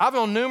 I've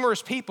known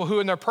numerous people who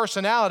in their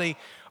personality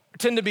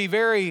tend to be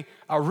very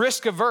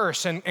risk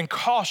averse and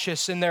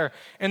cautious in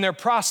their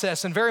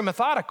process and very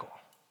methodical.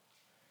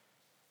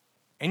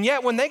 And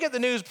yet when they get the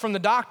news from the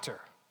doctor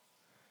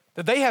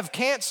that they have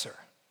cancer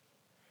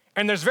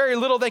and there's very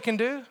little they can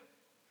do,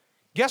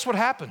 guess what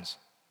happens?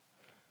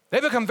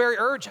 They become very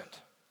urgent.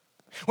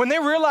 When they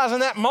realize in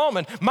that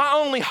moment, my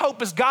only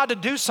hope is God to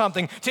do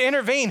something, to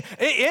intervene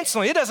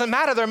instantly. It doesn't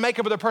matter their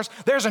makeup of their person.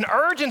 There's an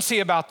urgency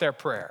about their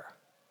prayer.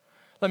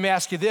 Let me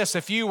ask you this.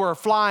 If you were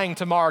flying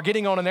tomorrow,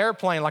 getting on an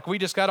airplane like we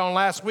just got on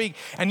last week,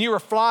 and you were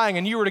flying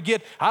and you were to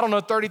get,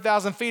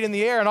 30,000 feet in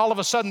the air, and all of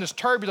a sudden there's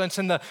turbulence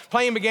and the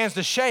plane begins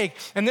to shake,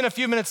 and then a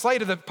few minutes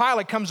later the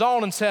pilot comes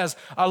on and says,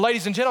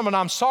 ladies and gentlemen,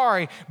 I'm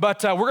sorry,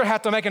 but we're going to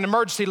have to make an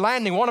emergency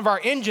landing. One of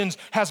our engines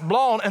has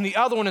blown and the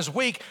other one is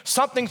weak.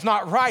 Something's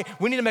not right.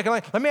 We need to make a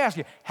landing. Let me ask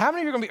you, how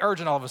many of you are going to be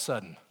urgent all of a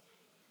sudden?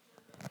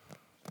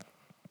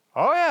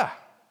 Oh yeah,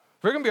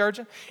 we're going to be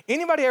urgent.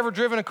 Anybody ever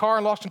driven a car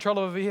and lost control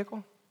of a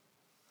vehicle?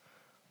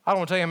 I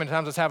don't want to tell you how many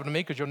times it's happened to me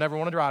because you'll never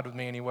want to ride with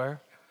me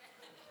anywhere.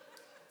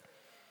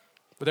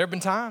 But there have been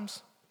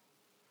times.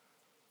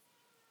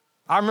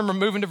 I remember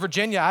moving to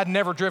Virginia. I'd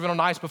never driven on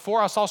ice before.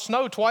 I saw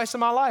snow twice in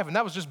my life, and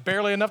that was just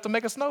barely enough to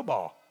make a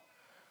snowball.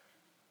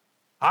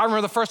 I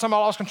remember the first time I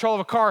lost control of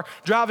a car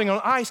driving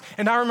on ice,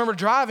 and I remember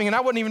driving, and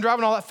I wasn't even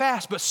driving all that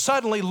fast, but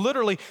suddenly,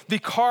 literally, the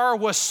car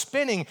was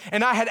spinning,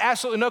 and I had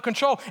absolutely no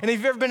control. And if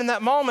you've ever been in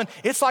that moment,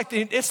 it's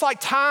like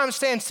time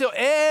stands still.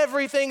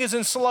 Everything is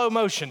in slow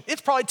motion.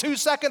 It's probably 2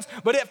 seconds,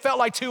 but it felt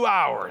like 2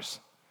 hours.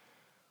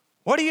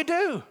 What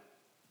do?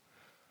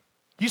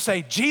 You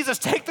say, Jesus,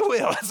 take the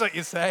wheel. That's what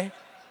you say.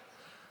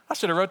 I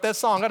should have wrote that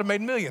song. I'd have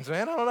made millions,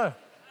 man. I don't know.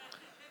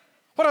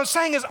 What I'm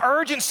saying is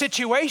urgent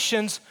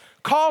situations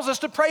calls us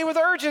to pray with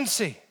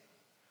urgency.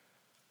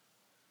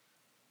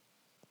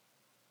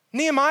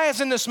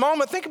 Nehemiah's in this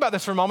moment. Think about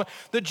this for a moment.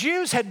 The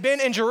Jews had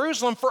been in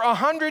Jerusalem for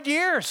 100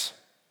 years.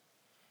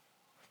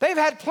 They've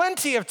had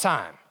plenty of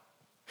time.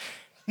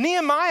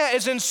 Nehemiah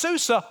is in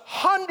Susa,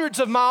 hundreds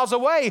of miles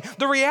away.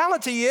 The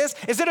reality is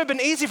it would have been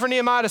easy for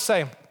Nehemiah to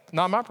say,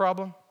 not my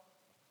problem.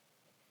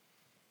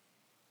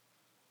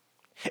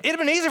 It would have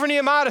been easy for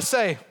Nehemiah to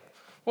say,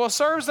 well, it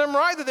serves them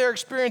right that they're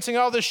experiencing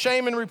all this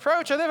shame and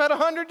reproach. They've had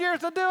 100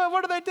 years to do it.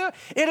 What do they do?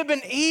 It would have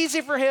been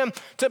easy for him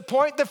to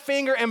point the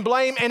finger and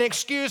blame and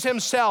excuse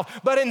himself.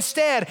 But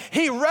instead,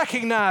 he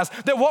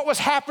recognized that what was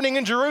happening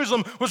in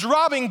Jerusalem was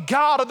robbing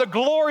God of the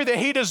glory that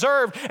he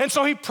deserved. And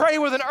so he prayed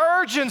with an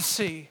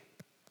urgency.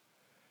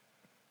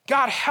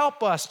 God,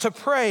 help us to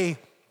pray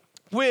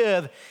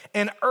with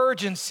an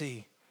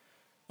urgency.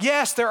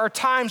 Yes, there are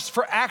times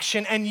for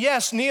action, and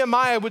yes,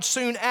 Nehemiah would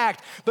soon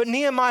act, but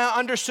Nehemiah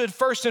understood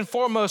first and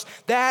foremost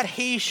that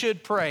he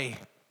should pray.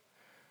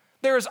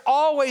 There is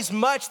always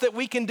much that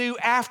we can do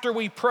after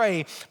we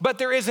pray, but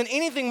there isn't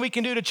anything we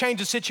can do to change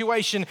the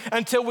situation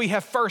until we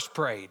have first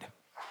prayed.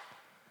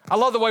 I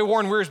love the way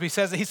Warren Wiersbe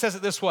says it. He says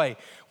it this way: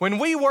 when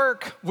we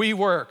work,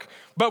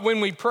 but when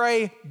we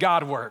pray,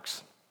 God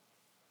works.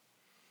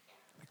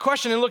 The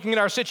question in looking at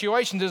our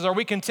situations is, are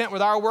we content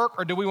with our work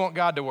or do we want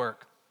God to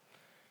work?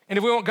 And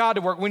if we want God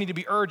to work, we need to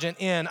be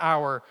urgent in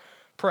our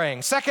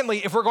praying.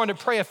 Secondly, if we're going to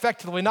pray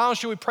effectively, not only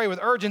should we pray with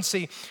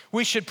urgency,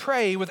 we should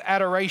pray with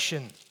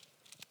adoration.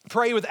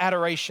 Pray with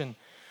adoration.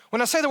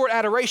 When I say the word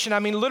adoration, I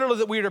mean literally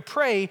that we are to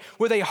pray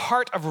with a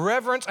heart of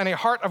reverence and a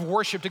heart of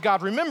worship to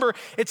God. Remember,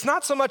 it's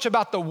not so much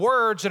about the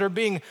words that are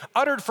being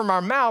uttered from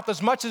our mouth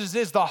as much as it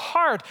is the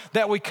heart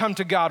that we come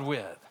to God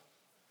with.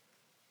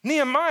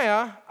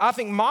 Nehemiah, I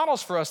think,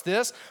 models for us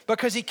this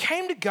because he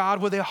came to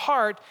God with a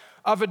heart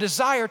of a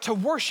desire to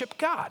worship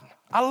God.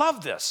 I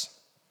love this.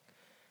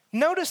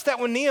 Notice that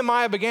when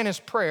Nehemiah began his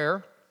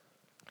prayer,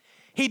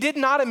 he did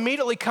not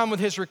immediately come with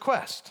his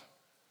request.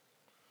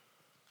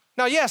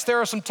 Now, yes, there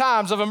are some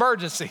times of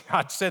emergency.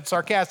 I said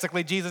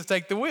sarcastically, Jesus,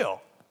 take the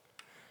wheel.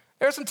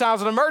 There are some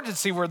times of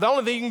emergency where the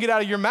only thing you can get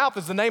out of your mouth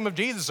is the name of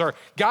Jesus or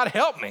God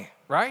help me,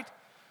 right?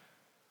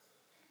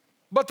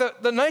 But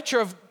the nature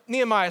of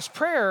Nehemiah's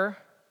prayer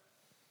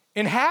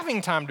in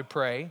having time to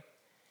pray,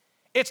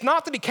 it's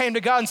not that he came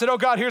to God and said, oh,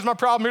 God, here's my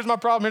problem, here's my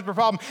problem, here's my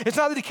problem. It's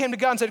not that he came to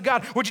God and said,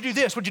 God, would you do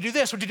this, would you do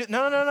this, would you do...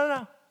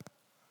 No.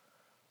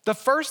 The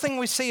first thing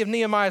we see of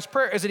Nehemiah's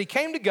prayer is that he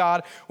came to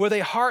God with a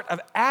heart of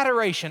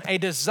adoration, a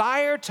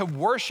desire to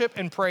worship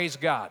and praise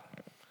God.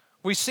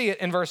 We see it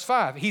in verse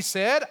 5. He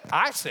said,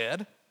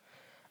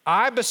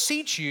 I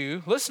beseech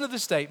you, listen to the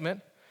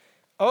statement,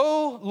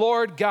 O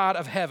Lord God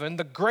of heaven,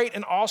 the great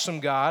and awesome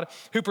God,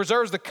 who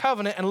preserves the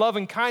covenant and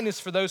loving kindness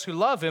for those who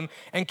love him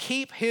and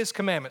keep his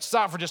commandments.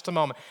 Stop for just a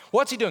moment.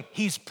 What's he doing?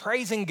 He's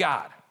praising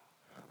God.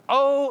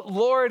 O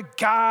Lord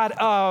God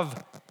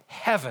of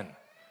heaven.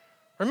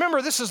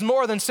 Remember, this is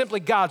more than simply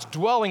God's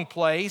dwelling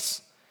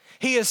place.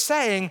 He is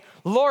saying,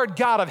 Lord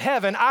God of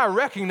heaven, I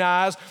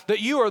recognize that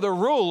you are the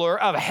ruler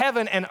of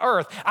heaven and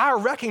earth. I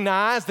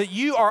recognize that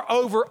you are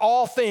over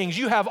all things.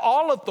 You have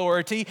all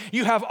authority.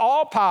 You have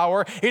all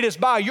power. It is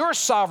by your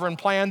sovereign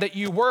plan that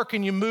you work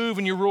and you move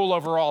and you rule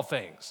over all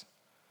things.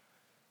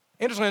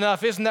 Interestingly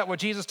enough, isn't that what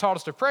Jesus taught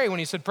us to pray when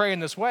he said, pray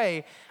in this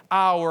way,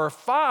 our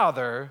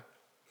Father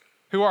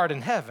who art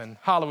in heaven,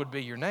 hallowed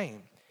be your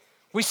name.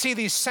 We see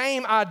the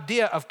same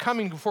idea of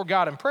coming before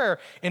God in prayer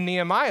in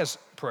Nehemiah's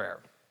prayer.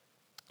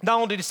 Not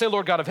only did he say,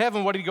 Lord God of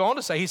heaven, what did he go on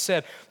to say? He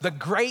said, the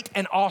great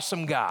and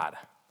awesome God.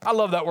 I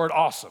love that word,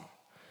 awesome.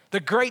 The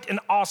great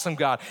and awesome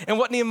God. And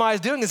what Nehemiah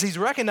is doing is he's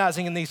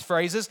recognizing in these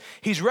phrases,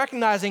 he's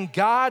recognizing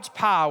God's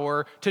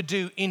power to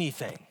do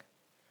anything.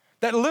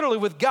 That literally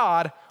with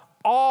God,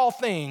 all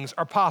things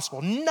are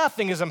possible.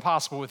 Nothing is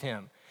impossible with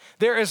him.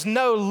 There is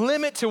no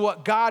limit to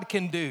what God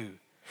can do.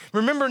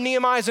 Remember,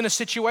 Nehemiah's in a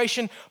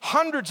situation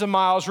hundreds of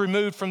miles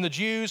removed from the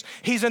Jews.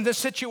 He's in this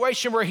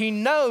situation where he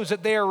knows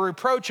that they are a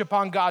reproach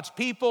upon God's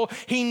people.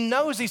 He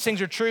knows these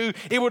things are true.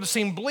 It would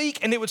seem bleak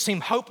and it would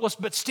seem hopeless,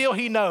 but still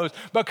he knows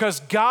because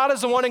God is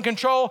the one in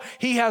control.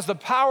 He has the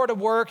power to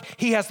work.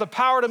 He has the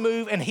power to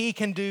move, and he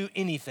can do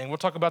anything. We'll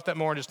talk about that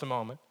more in just a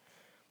moment.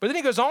 But then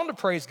he goes on to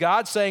praise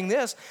God, saying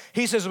this.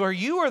 He says, well,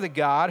 you are the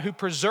God who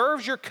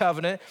preserves your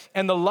covenant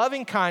and the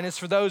loving kindness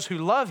for those who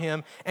love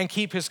him and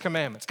keep his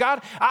commandments.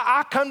 God,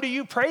 I come to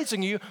you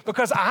praising you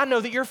because I know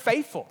that you're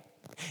faithful.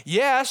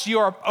 Yes, you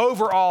are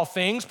over all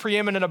things,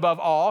 preeminent above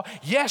all.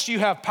 Yes, you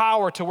have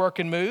power to work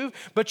and move,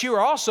 but you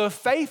are also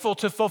faithful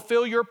to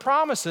fulfill your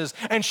promises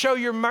and show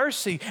your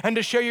mercy and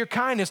to show your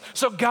kindness.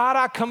 So God,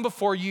 I come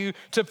before you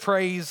to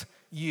praise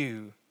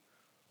you.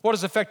 What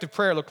does effective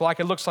prayer look like?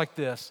 It looks like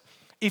this.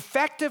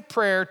 Effective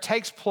prayer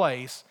takes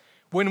place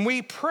when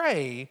we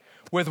pray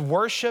with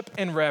worship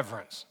and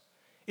reverence.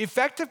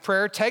 Effective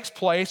prayer takes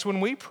place when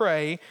we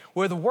pray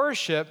with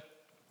worship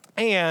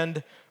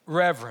and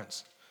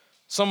reverence.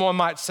 Someone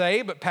might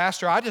say, but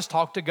Pastor, I just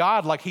talk to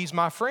God like he's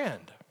my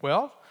friend.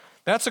 Well,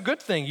 that's a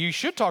good thing. You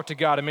should talk to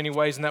God in many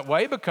ways in that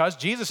way because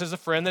Jesus is a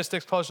friend that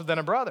sticks closer than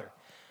a brother.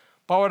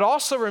 But I would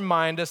also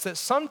remind us that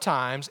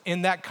sometimes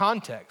in that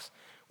context,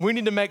 we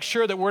need to make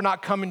sure that we're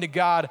not coming to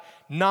God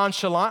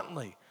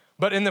nonchalantly.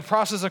 But in the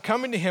process of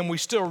coming to him, we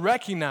still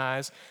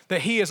recognize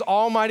that he is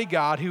Almighty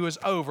God who is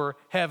over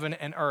heaven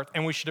and earth,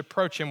 and we should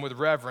approach him with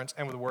reverence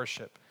and with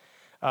worship.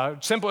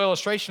 Simple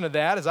illustration of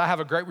that is I have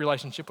a great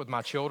relationship with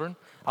my children.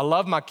 I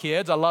love my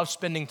kids. I love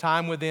spending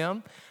time with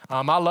them.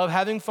 I love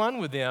having fun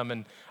with them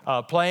and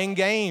playing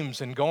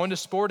games and going to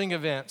sporting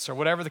events or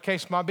whatever the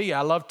case might be. I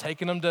love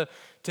taking them to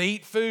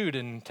eat food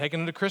and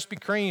taking them to Krispy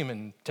Kreme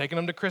and taking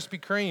them to Krispy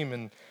Kreme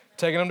and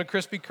taking them to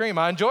Krispy Kreme.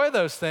 I enjoy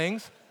those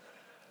things.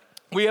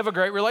 We have a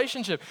great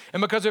relationship.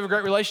 And because we have a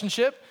great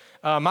relationship,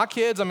 my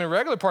kids,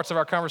 regular parts of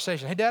our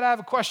conversation, hey, Dad, I have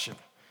a question.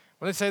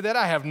 When they say that,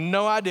 I have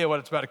no idea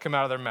what it's about to come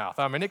out of their mouth.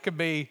 It could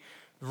be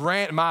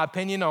my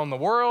opinion on the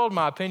world,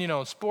 my opinion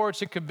on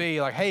sports. It could be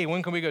like, hey,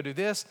 when can we go do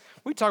this?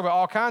 We talk about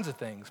all kinds of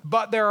things.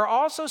 But there are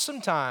also some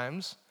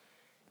times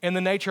in the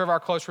nature of our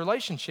close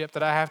relationship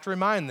that I have to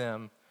remind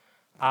them,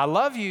 I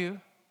love you,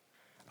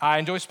 I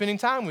enjoy spending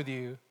time with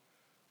you,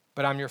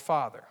 but I'm your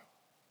father.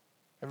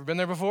 Ever been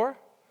there before?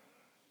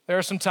 There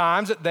are some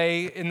times that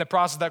they, in the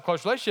process of that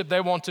close relationship,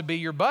 they want to be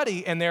your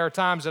buddy, and there are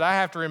times that I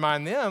have to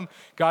remind them,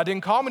 God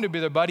didn't call me to be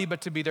their buddy,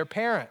 but to be their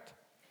parent,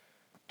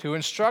 to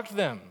instruct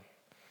them,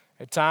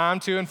 At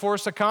times to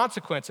enforce a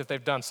consequence if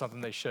they've done something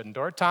they shouldn't,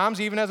 or at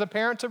times even as a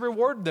parent to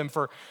reward them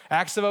for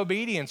acts of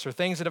obedience or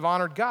things that have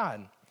honored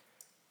God.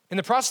 In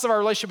the process of our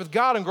relationship with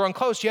God and growing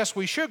close, yes,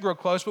 we should grow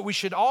close, but we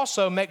should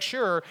also make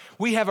sure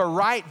we have a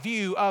right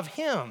view of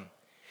Him.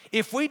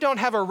 If we don't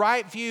have a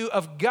right view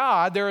of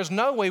God, there is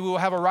no way we will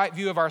have a right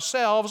view of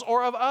ourselves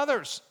or of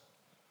others.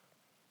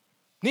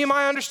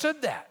 Nehemiah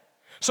understood that.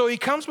 So he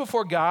comes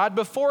before God.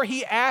 Before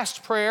he asks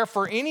prayer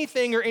for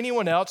anything or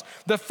anyone else,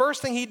 the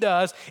first thing he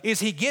does is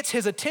he gets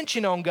his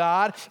attention on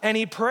God and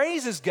he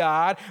praises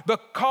God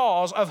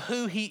because of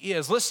who He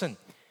is. Listen,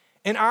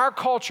 in our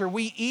culture,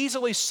 we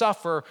easily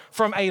suffer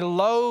from a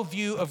low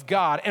view of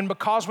God. And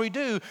because we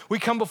do, we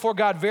come before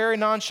God very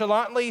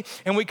nonchalantly,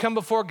 and we come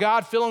before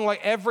God feeling like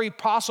every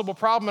possible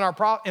problem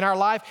in our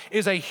life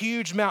is a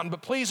huge mountain.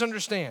 But please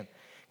understand,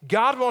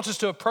 God wants us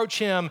to approach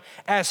Him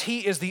as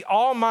He is the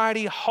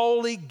almighty,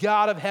 holy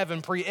God of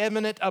heaven,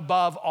 preeminent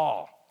above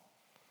all.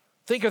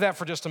 Think of that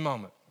for just a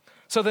moment.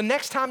 So the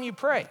next time you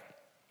pray,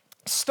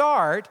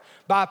 start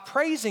by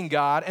praising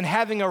God and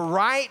having a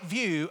right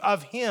view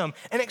of Him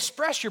and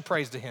express your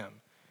praise to Him.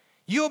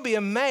 You'll be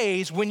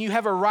amazed when you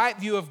have a right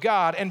view of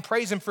God and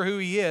praise Him for who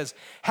He is,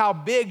 how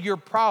big your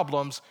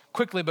problems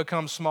quickly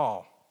become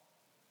small.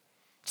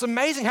 It's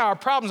amazing how our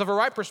problems have a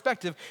right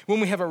perspective when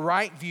we have a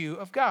right view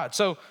of God.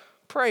 So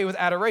pray with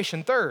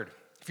adoration. Third,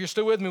 if you're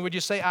still with me, would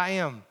you say, I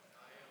am?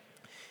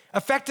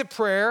 Effective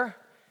prayer,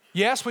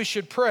 yes, we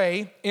should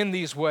pray in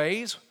these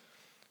ways,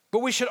 but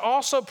we should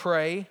also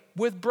pray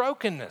with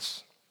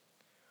brokenness.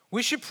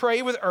 We should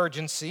pray with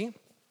urgency.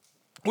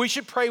 We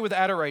should pray with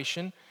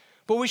adoration,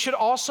 but we should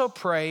also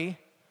pray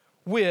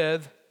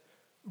with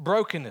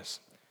brokenness.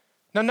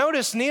 Now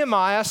notice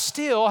Nehemiah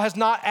still has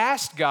not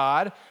asked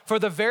God for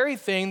the very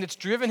thing that's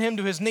driven him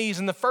to his knees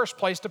in the first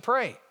place to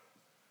pray.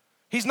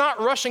 He's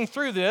not rushing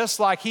through this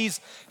like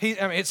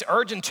it's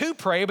urgent to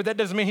pray, but that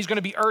doesn't mean he's going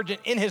to be urgent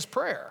in his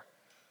prayer.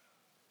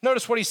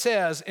 Notice what he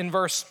says in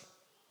verse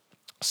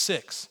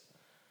 6.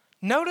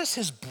 Notice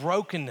his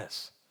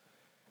brokenness.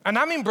 And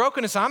I mean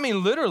brokenness, I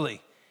mean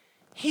literally.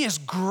 He is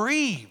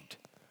grieved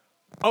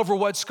over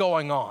what's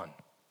going on.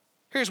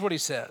 Here's what he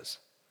says.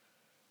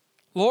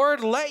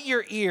 Lord, let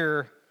your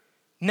ear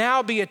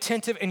now be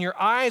attentive and your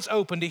eyes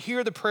open to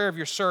hear the prayer of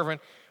your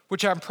servant,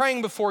 which I'm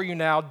praying before you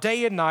now,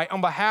 day and night, on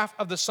behalf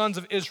of the sons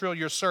of Israel,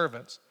 your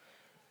servants,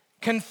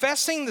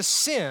 confessing the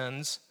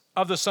sins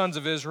of the sons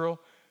of Israel.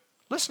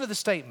 Listen to the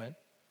statement,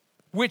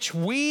 which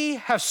we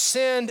have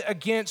sinned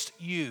against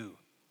you.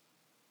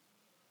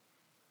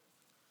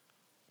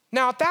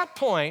 Now, at that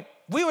point,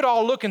 we would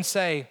all look and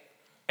say,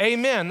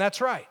 amen,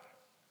 that's right.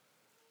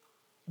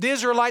 The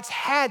Israelites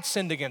had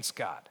sinned against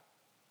God.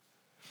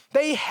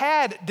 They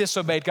had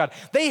disobeyed God.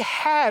 They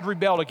had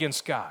rebelled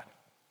against God.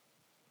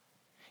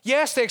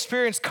 Yes, they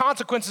experienced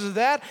consequences of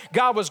that.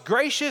 God was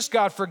gracious.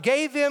 God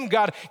forgave them.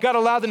 God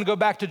allowed them to go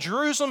back to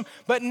Jerusalem.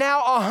 But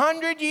now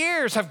 100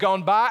 years have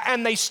gone by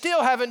and they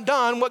still haven't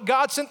done what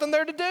God sent them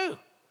there to do.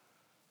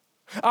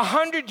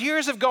 100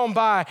 years have gone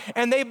by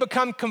and they've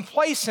become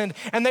complacent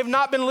and they've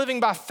not been living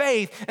by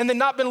faith and they've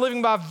not been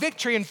living by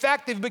victory. In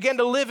fact, they've begun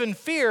to live in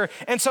fear.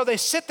 And so they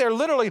sit there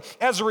literally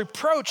as a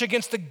reproach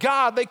against the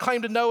God they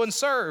claim to know and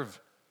serve.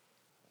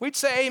 We'd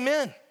say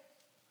amen.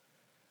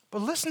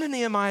 But listen to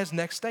Nehemiah's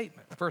next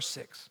statement, verse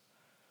 6.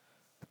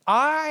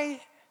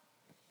 I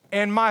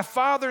and my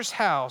father's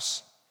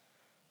house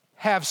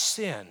have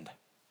sinned.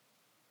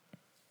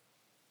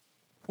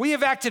 We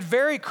have acted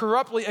very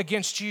corruptly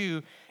against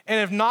you and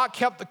have not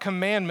kept the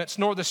commandments,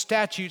 nor the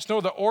statutes,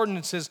 nor the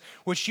ordinances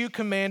which you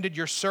commanded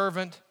your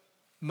servant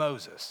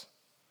Moses.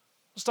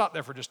 We'll stop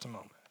there for just a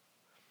moment.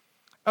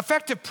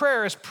 Effective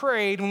prayer is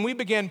prayed when we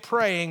begin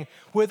praying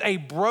with a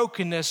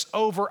brokenness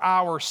over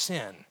our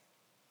sin.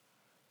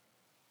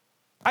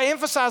 I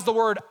emphasize the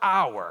word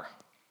our.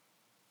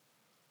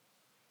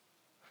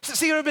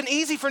 See, it would have been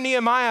easy for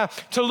Nehemiah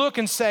to look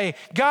and say,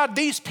 God,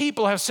 these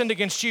people have sinned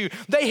against you.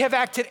 They have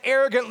acted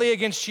arrogantly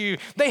against you.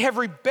 They have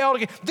rebelled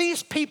against.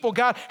 These people,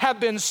 God, have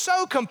been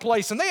so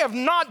complacent. They have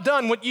not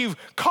done what you've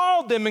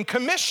called them and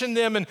commissioned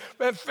them and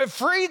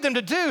freed them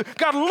to do.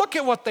 God, look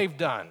at what they've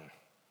done.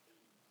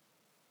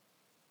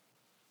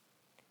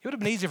 It would have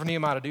been easy for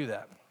Nehemiah to do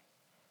that.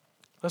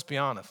 Let's be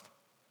honest.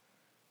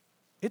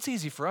 It's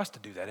easy for us to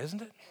do that,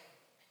 isn't it?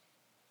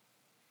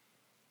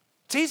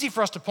 It's easy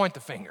for us to point the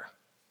finger.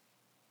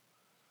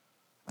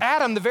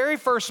 Adam, the very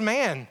first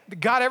man that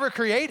God ever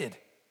created,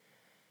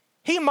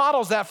 he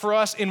models that for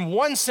us in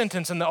one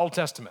sentence in the Old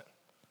Testament.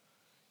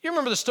 You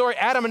remember the story?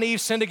 Adam and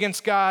Eve sinned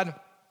against God.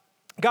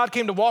 God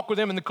came to walk with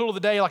them in the cool of the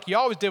day like he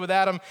always did with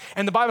Adam.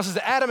 And the Bible says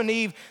that Adam and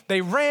Eve,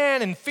 they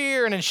ran in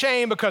fear and in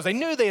shame because they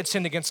knew they had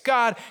sinned against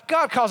God.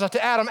 God calls out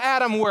to Adam,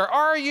 Adam, where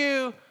are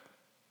you?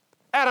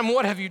 Adam,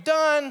 what have you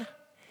done?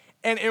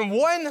 And in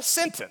one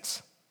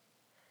sentence,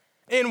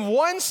 in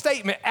one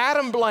statement,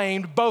 Adam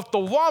blamed both the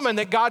woman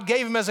that God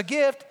gave him as a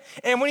gift,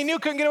 and when he knew he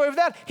couldn't get away with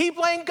that, he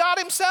blamed God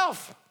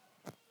himself.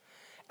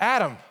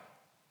 Adam,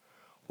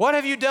 what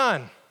have you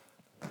done?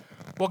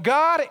 Well,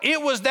 God,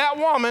 it was that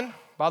woman.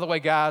 By the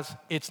way, guys,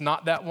 it's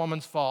not that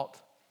woman's fault.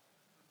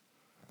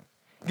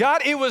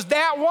 God, it was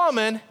that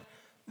woman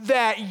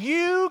that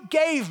you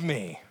gave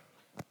me.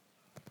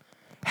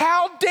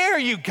 How dare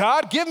you,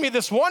 God, give me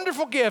this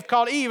wonderful gift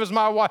called Eve as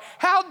my wife?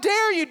 How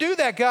dare you do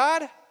that,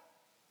 God?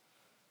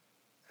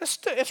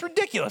 It's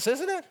ridiculous,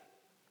 isn't it?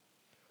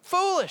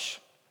 Foolish.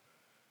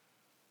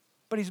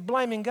 But he's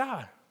blaming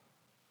God.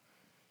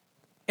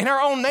 In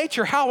our own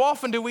nature, how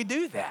often do we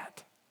do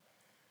that?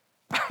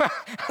 I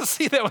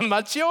see that with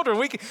my children.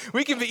 We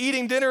can be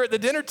eating dinner at the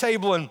dinner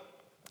table and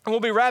we'll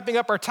be wrapping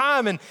up our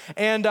time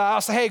and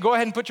I'll say, hey, go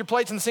ahead and put your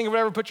plates in the sink or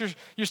whatever, put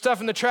your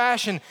stuff in the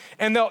trash and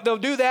they'll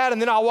do that,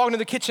 and then I'll walk into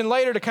the kitchen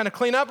later to kind of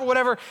clean up or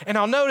whatever, and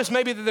I'll notice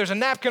maybe that there's a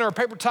napkin or a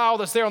paper towel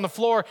that's there on the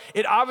floor.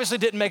 It obviously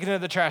didn't make it into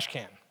the trash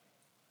can.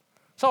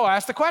 So I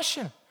ask the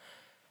question,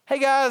 hey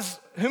guys,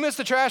 who missed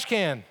the trash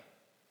can?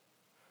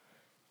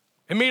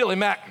 Immediately,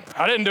 Mac,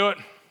 I didn't do it,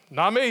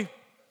 not me.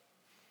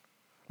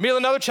 Immediately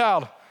another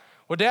child,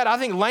 well, Dad, I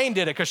think Lane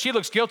did it because she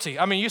looks guilty.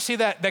 I mean, you see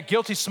that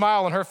guilty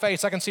smile on her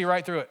face. I can see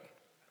right through it.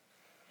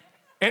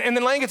 And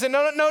then Lane gets in,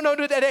 no,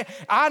 Dad.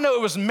 I know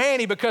it was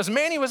Manny because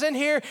Manny was in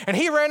here and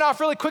he ran off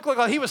really quickly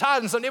like he was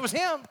hiding something. It was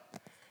him.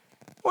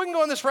 We can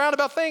go on this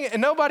roundabout thing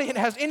and nobody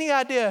has any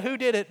idea who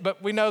did it,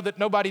 but we know that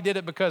nobody did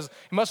it because it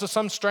must have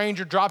some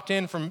stranger dropped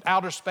in from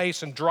outer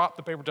space and dropped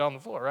the paper towel on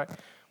the floor, right?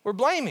 We're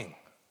blaming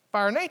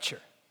by our nature.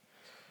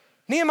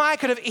 Nehemiah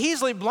could have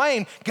easily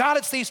blamed God,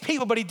 it's these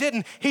people, but he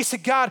didn't. He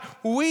said, God,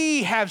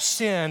 we have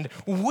sinned.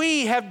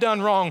 We have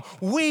done wrong.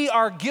 We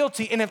are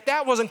guilty. And if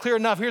that wasn't clear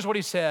enough, here's what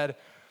he said.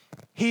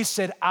 He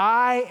said,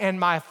 I and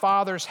my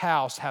father's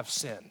house have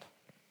sinned.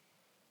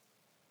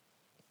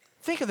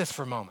 Think of this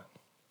for a moment.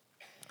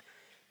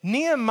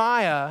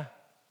 Nehemiah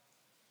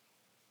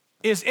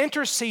is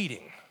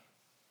interceding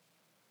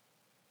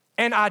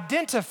and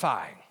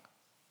identifying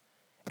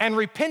and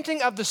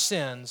repenting of the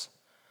sins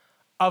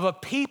of a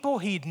people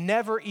he'd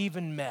never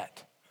even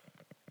met.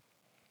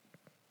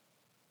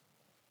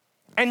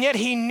 And yet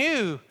he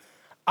knew,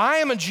 I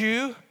am a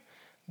Jew.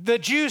 The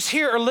Jews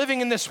here are living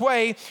in this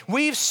way.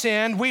 We've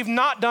sinned. We've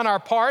not done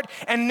our part.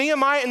 And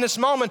Nehemiah in this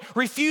moment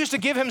refused to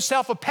give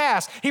himself a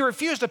pass. He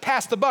refused to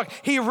pass the buck.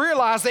 He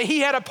realized that he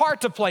had a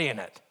part to play in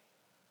it.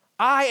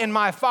 I and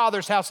my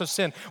father's house have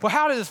sinned. Well,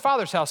 how did his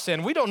father's house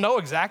sin? We don't know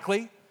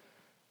exactly.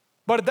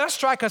 But it does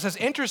strike us as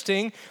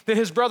interesting that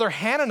his brother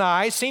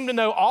Hanani seemed to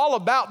know all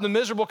about the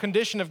miserable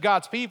condition of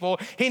God's people.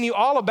 He knew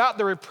all about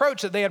the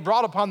reproach that they had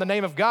brought upon the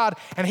name of God,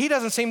 and he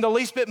doesn't seem the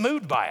least bit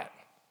moved by it.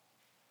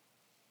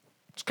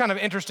 It's kind of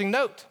an interesting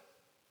note.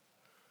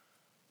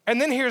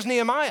 And then here's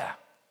Nehemiah.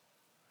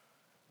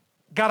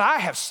 God, I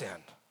have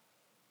sinned.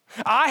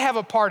 I have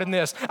a part in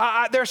this.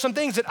 There are some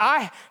things that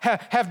I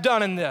have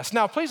done in this.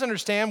 Now, please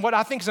understand what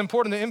I think is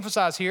important to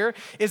emphasize here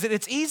is that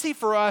it's easy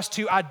for us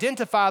to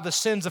identify the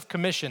sins of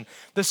commission,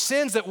 the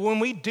sins that when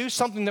we do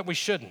something that we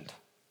shouldn't.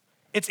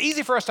 It's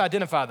easy for us to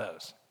identify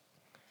those.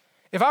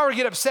 If I were to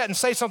get upset and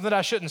say something that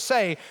I shouldn't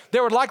say,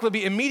 there would likely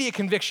be immediate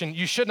conviction.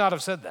 You should not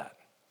have said that.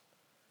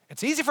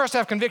 It's easy for us to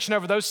have conviction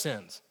over those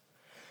sins.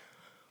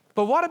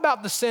 But what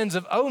about the sins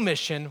of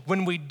omission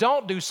when we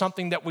don't do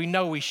something that we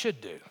know we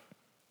should do?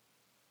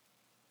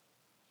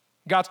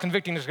 God's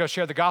convicting us to go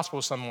share the gospel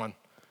with someone.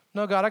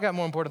 No, God, I got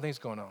more important things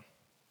going on.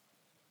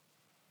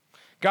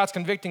 God's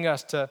convicting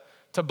us to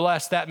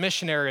bless that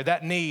missionary,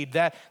 that need,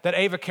 that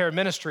Ava Care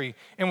ministry.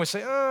 And we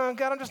say, oh,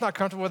 God, I'm just not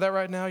comfortable with that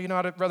right now. You know,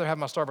 I'd rather have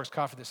my Starbucks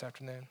coffee this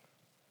afternoon.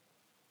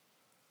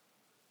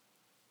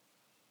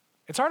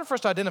 It's harder for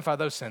us to identify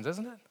those sins,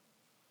 isn't it?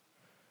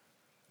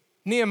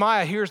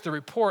 Nehemiah hears the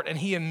report and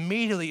he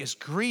immediately is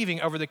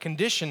grieving over the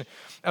condition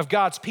of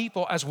God's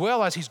people, as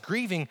well as he's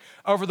grieving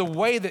over the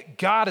way that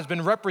God has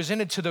been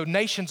represented to the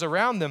nations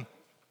around them.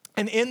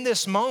 And in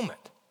this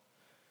moment,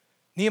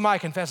 Nehemiah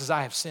confesses,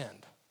 I have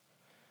sinned.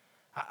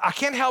 I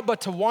can't help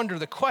but to wonder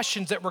the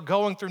questions that were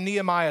going through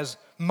Nehemiah's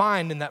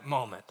mind in that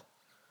moment.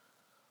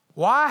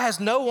 Why has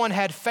no one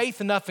had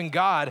faith enough in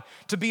God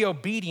to be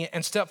obedient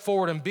and step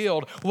forward and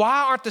build?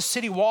 Why aren't the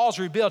city walls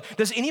rebuilt?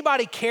 Does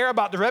anybody care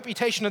about the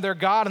reputation of their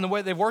God and the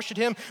way they worshiped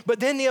him? But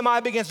then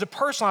Nehemiah begins to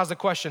personalize the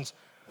questions.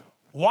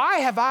 Why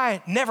have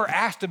I never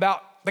asked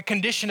about the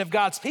condition of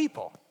God's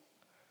people?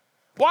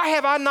 Why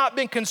have I not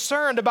been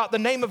concerned about the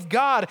name of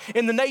God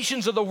in the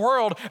nations of the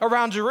world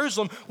around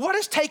Jerusalem? What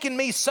has taken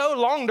me so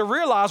long to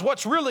realize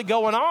what's really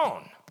going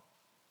on?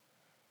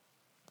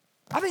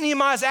 I think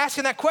Nehemiah is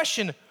asking that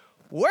question.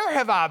 Where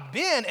have I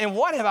been and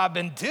what have I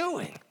been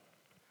doing?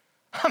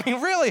 I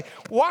mean, really,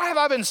 why have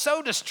I been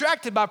so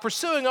distracted by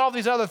pursuing all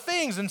these other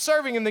things and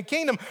serving in the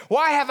kingdom?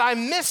 Why have I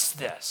missed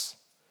this?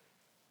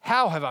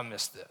 How have I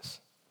missed this?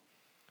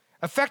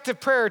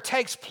 Effective prayer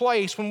takes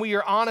place when we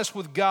are honest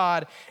with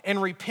God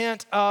and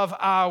repent of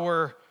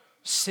our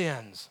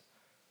sins.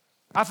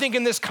 I think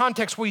in this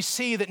context, we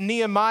see that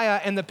Nehemiah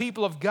and the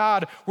people of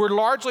God were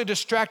largely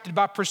distracted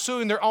by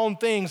pursuing their own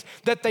things,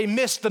 that they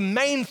missed the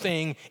main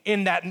thing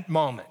in that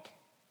moment.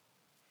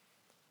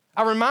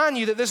 I remind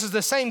you that this is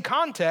the same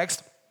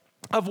context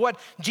of what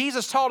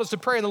Jesus taught us to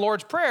pray in the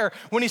Lord's Prayer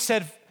when he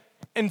said,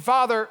 And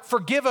Father,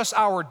 forgive us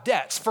our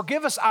debts,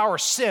 forgive us our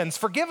sins,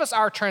 forgive us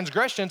our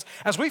transgressions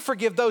as we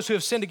forgive those who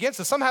have sinned against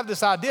us. Some have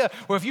this idea,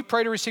 well, if you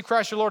pray to receive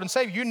Christ your Lord and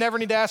Savior, you never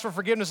need to ask for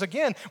forgiveness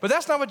again. But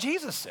that's not what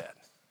Jesus said.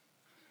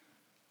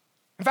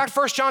 In fact,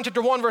 1 John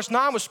chapter 1, verse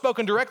 9 was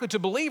spoken directly to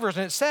believers,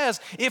 and it says,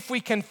 if we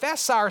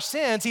confess our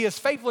sins, he is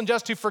faithful and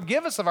just to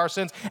forgive us of our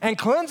sins and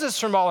cleanse us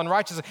from all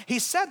unrighteousness. He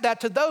said that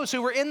to those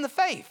who were in the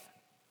faith.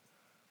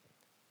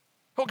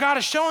 What God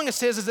is showing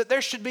us is that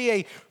there should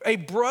be a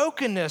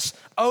brokenness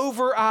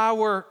over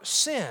our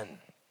sin.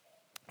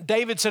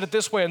 David said it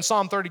this way in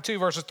Psalm 32,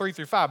 verses 3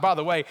 through 5. By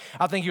the way,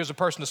 I think he was a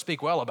person to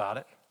speak well about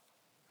it.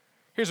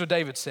 Here's what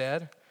David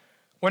said.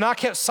 When I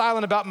kept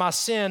silent about my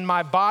sin,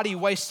 my body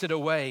wasted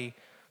away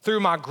through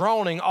my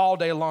groaning all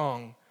day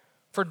long.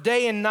 For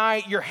day and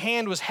night your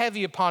hand was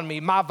heavy upon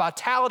me. My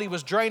vitality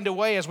was drained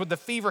away as with the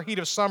fever heat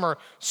of summer,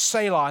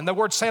 Selah. And the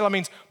word Selah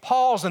means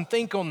pause and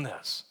think on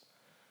this.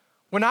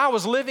 When I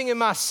was living in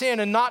my sin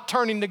and not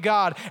turning to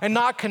God and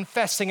not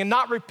confessing and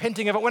not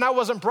repenting of it, when I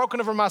wasn't broken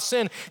over my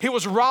sin, it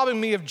was robbing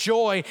me of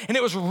joy and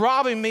it was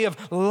robbing me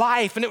of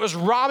life and it was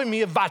robbing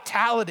me of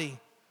vitality.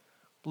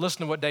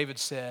 Listen to what David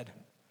said.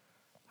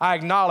 I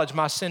acknowledge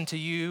my sin to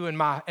you and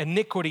my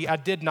iniquity I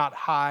did not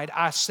hide.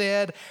 I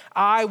said,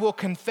 I will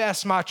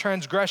confess my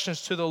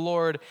transgressions to the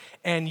Lord,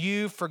 and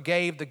you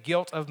forgave the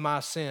guilt of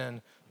my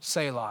sin.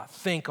 Selah.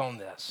 Think on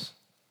this.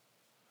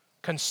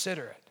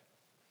 Consider it.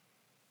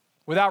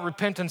 Without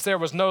repentance, there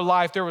was no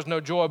life, there was no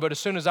joy, but as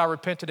soon as I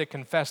repented and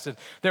confessed it,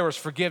 there was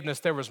forgiveness,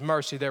 there was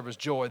mercy, there was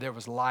joy, there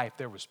was life,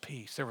 there was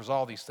peace, there was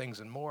all these things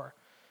and more.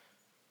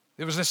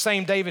 It was the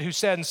same David who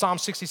said in Psalm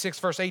 66,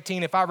 verse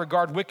 18, if I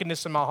regard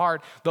wickedness in my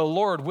heart, the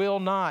Lord will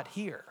not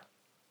hear.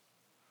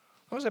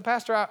 I was a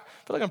pastor, I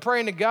feel like I'm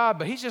praying to God,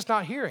 but he's just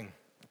not hearing.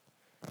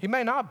 He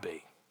may not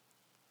be.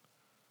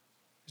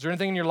 Is there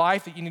anything in your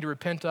life that you need to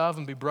repent of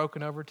and be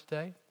broken over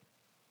today?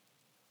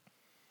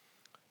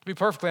 To be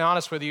perfectly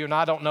honest with you, and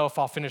I don't know if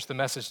I'll finish the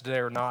message today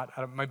or not,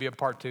 maybe a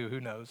part 2, who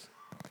knows.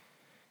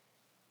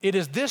 It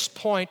is this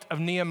point of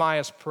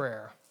Nehemiah's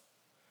prayer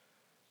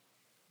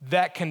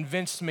that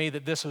convinced me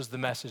that this was the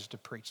message to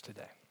preach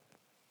today.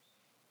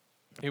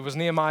 It was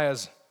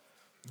Nehemiah's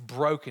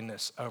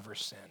brokenness over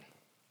sin.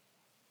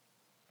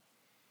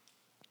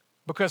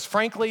 Because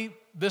frankly,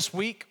 this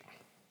week,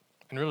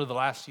 and really the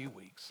last few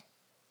weeks,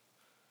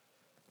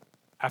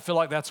 I feel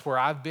like that's where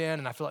I've been,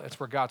 and I feel like that's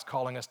where God's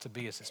calling us to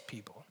be as his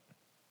people.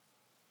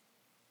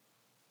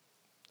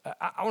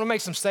 I want to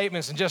make some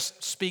statements and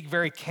just speak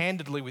very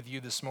candidly with you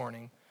this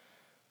morning.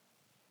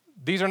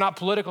 These are not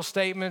political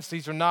statements.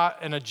 These are not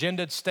an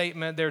agendaed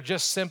statement. They're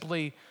just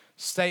simply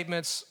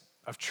statements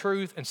of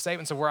truth and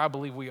statements of where I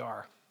believe we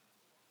are.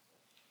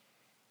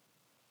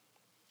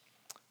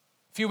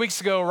 A few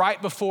weeks ago,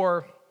 right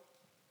before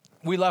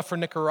we left for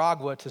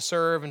Nicaragua to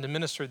serve and to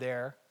minister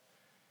there,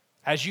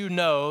 as you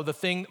know, the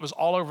thing that was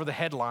all over the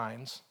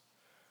headlines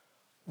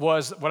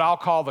was what I'll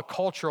call the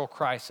cultural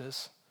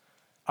crisis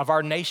of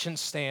our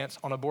nation's stance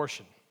on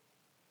abortion.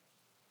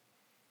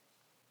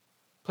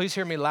 Please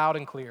hear me loud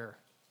and clear.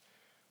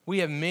 We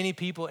have many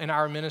people in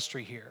our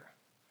ministry here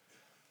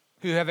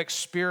who have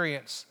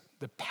experienced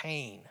the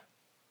pain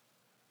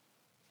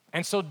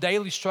and so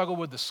daily struggle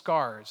with the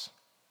scars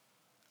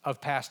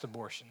of past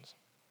abortions.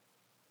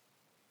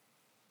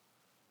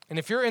 And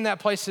if you're in that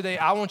place today,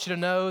 I want you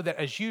to know that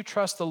as you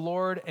trust the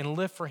Lord and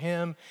live for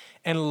him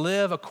and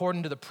live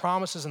according to the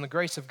promises and the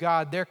grace of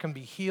God, there can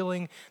be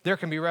healing, there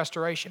can be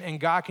restoration, and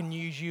God can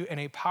use you in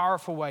a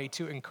powerful way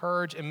to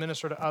encourage and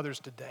minister to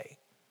others today.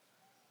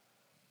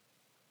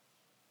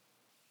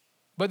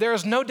 But there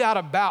is no doubt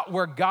about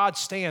where God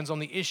stands on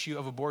the issue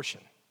of abortion.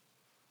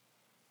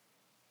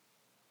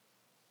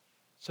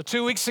 So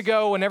 2 weeks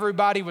ago, when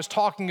everybody was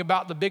talking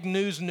about the big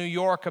news in New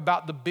York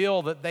about the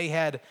bill that they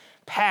had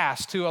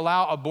passed to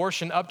allow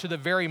abortion up to the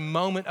very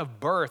moment of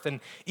birth, and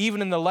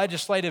even in the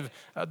legislative,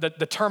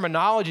 the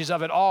terminologies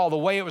of it all, the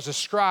way it was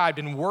described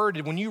and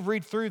worded, when you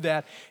read through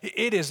that,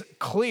 it is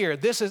clear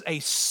this is a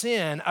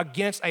sin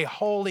against a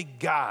holy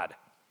God.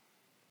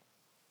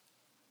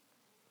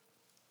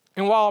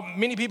 And while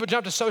many people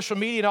jump to social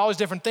media and all these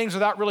different things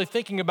without really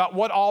thinking about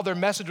what all their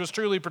message was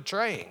truly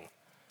portraying,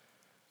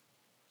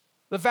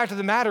 the fact of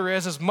the matter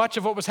is much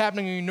of what was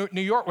happening in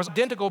New York was an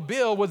identical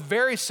bill with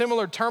very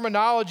similar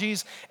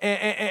terminologies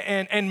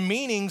and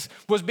meanings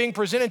was being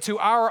presented to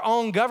our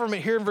own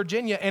government here in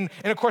Virginia. And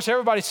of course,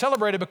 everybody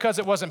celebrated because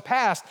it wasn't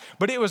passed,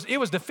 but it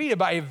was defeated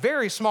by a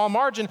very small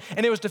margin,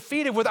 and it was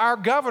defeated with our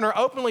governor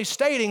openly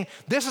stating,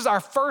 this is our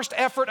first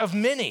effort of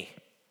many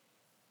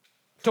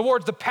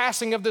towards the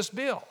passing of this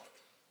bill.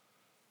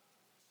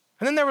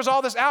 And then there was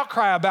all this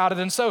outcry about it.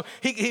 And so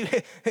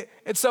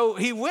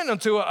he went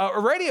into a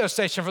radio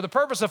station for the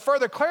purpose of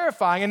further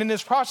clarifying. And in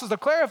this process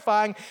of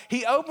clarifying,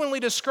 he openly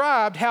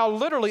described how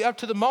literally up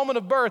to the moment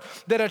of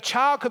birth that a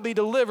child could be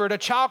delivered, a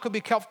child could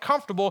be kept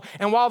comfortable.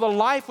 And while the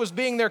life was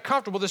being there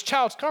comfortable, this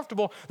child's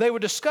comfortable, they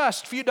would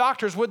discuss, a few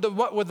doctors with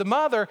the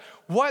mother,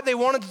 what they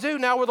wanted to do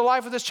now with the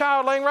life of this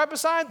child laying right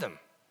beside them.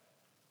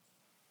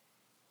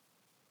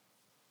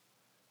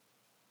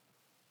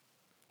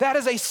 That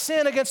is a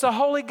sin against the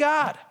holy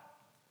God.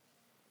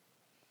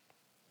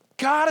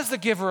 God is the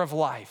giver of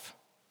life.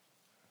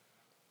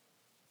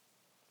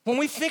 When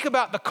we think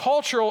about the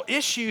cultural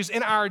issues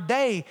in our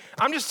day,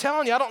 I'm just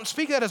telling you, I don't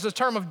speak of that as a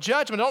term of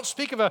judgment. I don't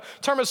speak of a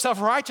term of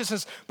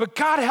self-righteousness, but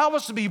God help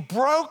us to be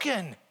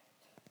broken.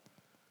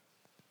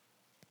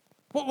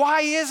 Well,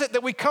 why is it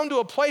that we come to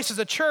a place as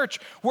a church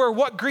where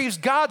what grieves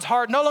God's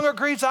heart no longer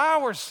grieves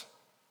ours?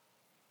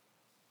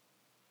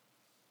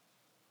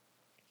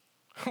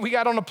 We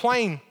got on a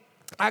plane.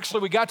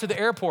 Actually, we got to the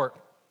airport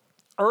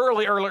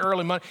early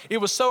Monday. It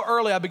was so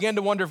early, I began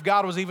to wonder if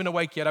God was even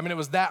awake yet. I mean, it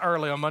was that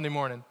early on Monday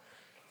morning.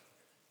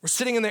 We're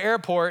sitting in the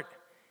airport,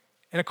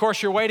 and of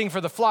course, you're waiting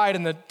for the flight,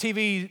 and the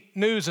TV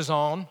news is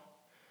on,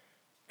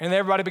 and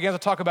everybody begins to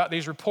talk about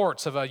these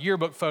reports of a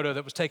yearbook photo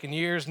that was taken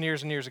years and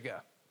years and years ago.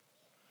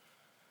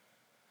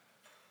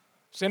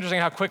 It's interesting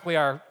how quickly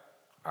our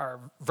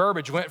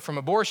verbiage went from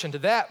abortion to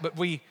that, but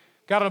we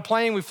got on a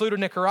plane, we flew to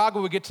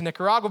Nicaragua, we get to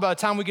Nicaragua. By the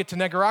time we get to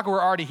Nicaragua,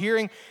 we're already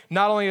hearing,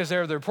 not only is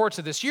there the reports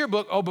of this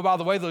yearbook, oh, but by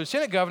the way, the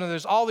lieutenant governor,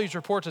 there's all these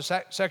reports of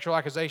sexual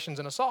accusations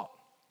and assault.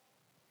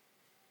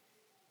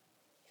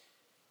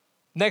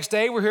 Next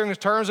day, we're hearing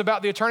terms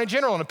about the attorney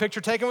general and a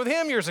picture taken with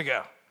him years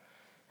ago.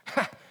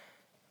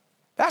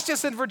 That's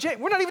just in Virginia.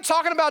 We're not even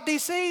talking about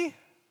D.C.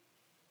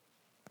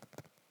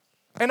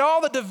 And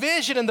all the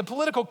division and the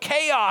political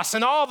chaos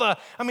and all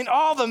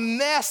the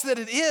mess that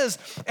it is.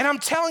 And I'm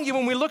telling you,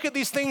 when we look at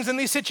these things in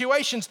these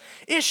situations,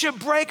 it should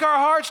break our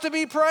hearts to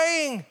be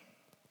praying.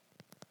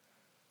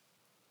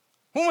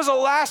 When was the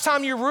last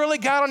time you really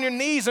got on your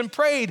knees and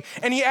prayed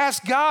and you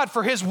asked God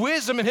for his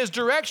wisdom and his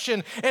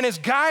direction and his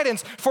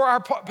guidance for our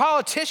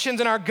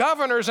politicians and our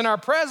governors and our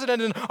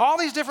president and all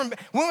these different,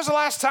 when was the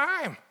last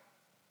time?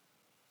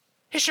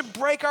 It should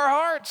break our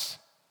hearts.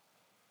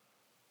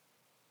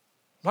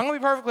 I'm going to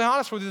be perfectly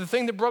honest with you, the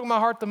thing that broke my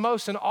heart the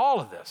most in all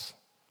of this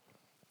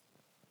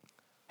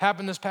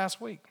happened this past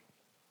week.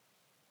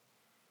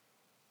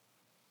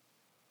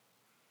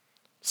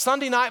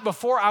 Sunday night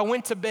before I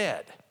went to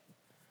bed,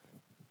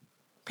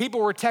 people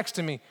were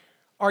texting me,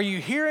 are you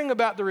hearing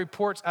about the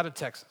reports out of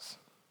Texas?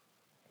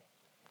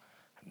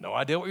 I have no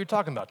idea what you're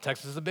talking about.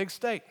 Texas is a big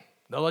state.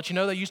 They'll let you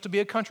know they used to be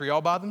a country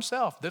all by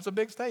themselves. That's a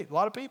big state, a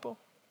lot of people.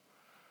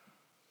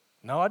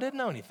 No, I didn't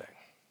know anything.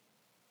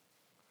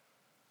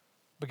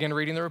 Began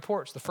reading the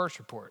reports, the first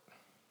report,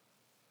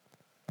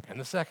 and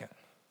the second,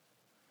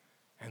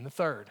 and the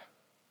third,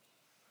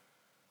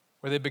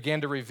 where they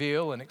began to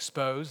reveal and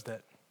expose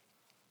that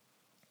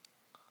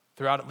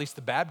throughout at least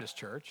the Baptist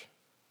church,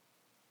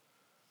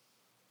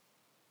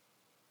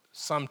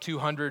 some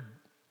 200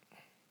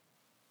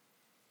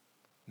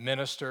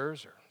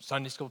 ministers or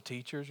Sunday school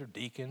teachers or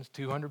deacons,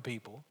 200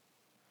 people,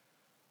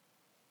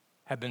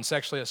 have been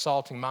sexually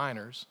assaulting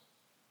minors,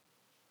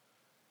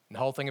 and the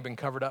whole thing had been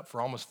covered up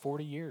for almost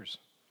 40 years.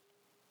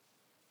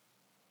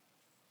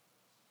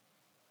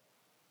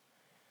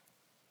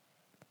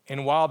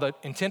 And while the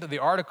intent of the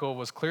article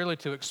was clearly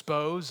to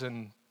expose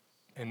and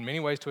in many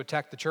ways to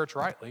attack the church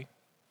rightly,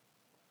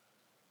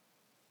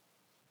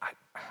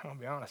 I'll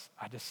be honest,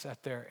 I just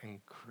sat there and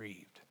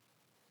grieved.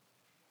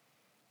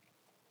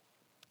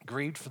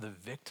 Grieved for the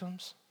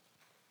victims,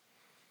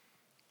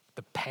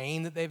 the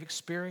pain that they've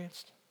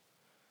experienced,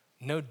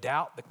 no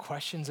doubt the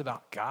questions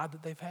about God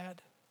that they've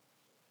had,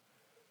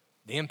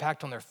 the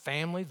impact on their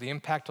families, the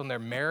impact on their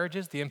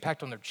marriages, the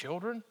impact on their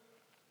children.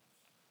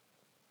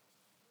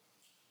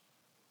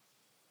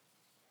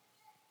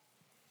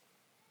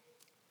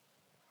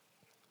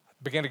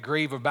 Began to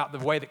grieve about the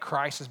way that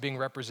Christ is being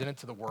represented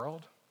to the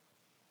world.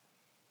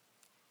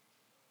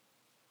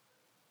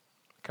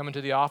 Coming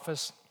to the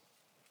office,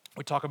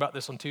 we talk about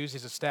this on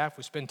Tuesdays as staff.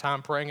 We spend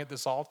time praying at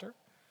this altar.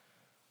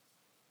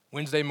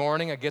 Wednesday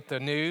morning, I get the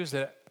news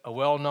that a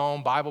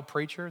well-known Bible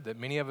preacher that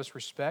many of us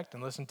respect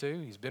and listen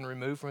to, he's been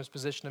removed from his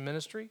position of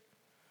ministry.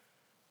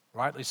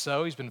 Rightly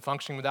so. He's been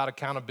functioning without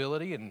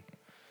accountability and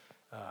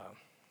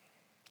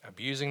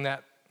abusing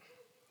that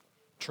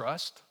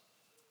trust.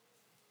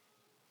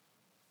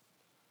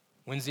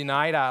 Wednesday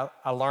night,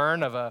 I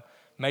learned of a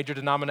major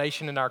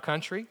denomination in our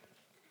country,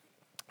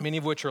 many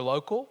of which are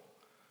local,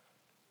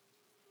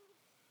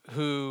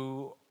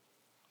 who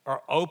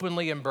are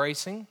openly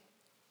embracing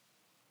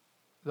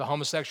the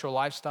homosexual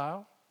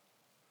lifestyle.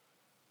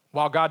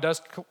 While God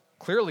does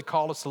clearly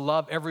call us to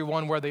love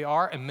everyone where they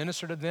are and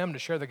minister to them, to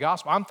share the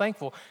gospel, I'm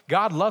thankful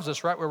God loves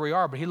us right where we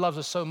are, but he loves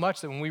us so much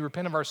that when we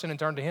repent of our sin and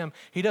turn to him,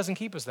 he doesn't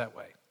keep us that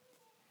way.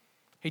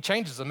 He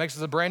changes us, makes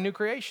us a brand new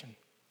creation.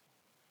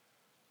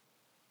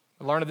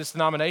 I learned of this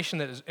denomination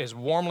that is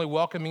warmly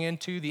welcoming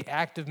into the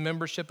active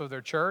membership of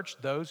their church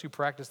those who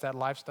practice that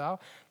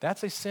lifestyle.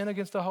 That's a sin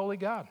against the holy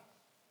God.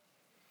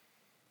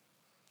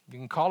 You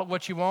can call it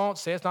what you want,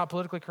 say it's not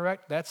politically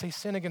correct. That's a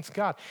sin against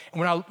God.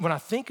 And when I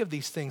think of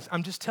these things,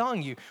 I'm just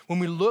telling you, when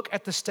we look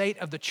at the state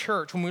of the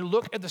church, when we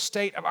look at the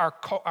state of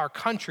our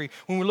country,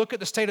 when we look at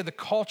the state of the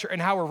culture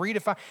and how we're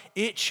redefined,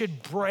 it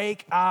should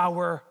break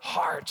our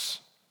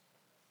hearts.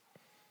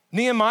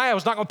 Nehemiah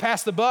was not going to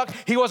pass the buck.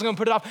 He wasn't going to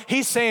put it off.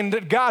 He's saying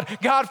that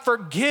God,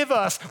 forgive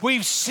us.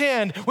 We've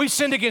sinned. We've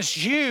sinned against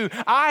you.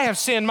 I have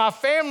sinned. My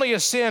family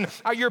has sinned.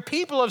 Your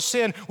people have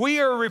sinned. We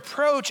are a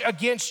reproach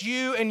against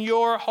you and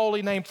your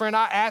holy name. Friend,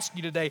 I ask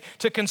you today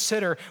to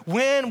consider,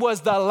 when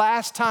was the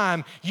last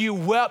time you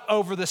wept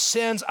over the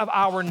sins of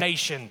our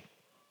nation?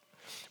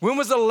 When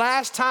was the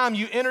last time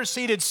you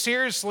interceded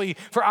seriously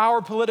for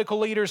our political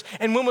leaders?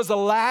 And when was the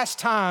last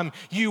time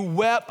you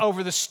wept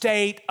over the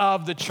state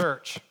of the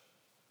church?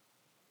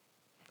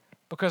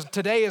 Because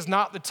today is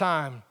not the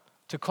time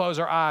to close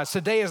our eyes.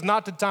 Today is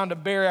not the time to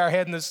bury our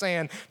head in the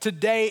sand.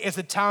 Today is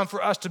the time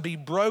for us to be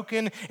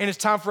broken, and it's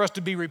time for us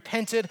to be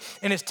repented,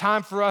 and it's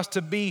time for us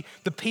to be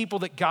the people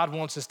that God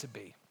wants us to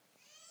be.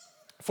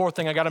 Fourth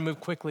thing, I got to move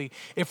quickly.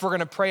 If we're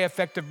going to pray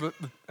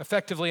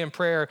effectively in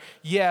prayer,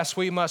 yes,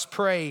 we must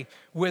pray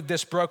with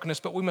this brokenness,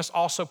 but we must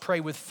also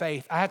pray with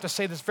faith. I have to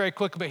say this very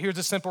quickly, but here's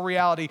the simple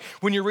reality.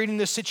 When you're reading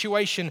this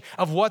situation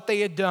of what they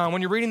had done,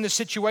 when you're reading the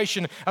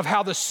situation of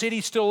how the city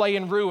still lay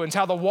in ruins,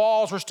 how the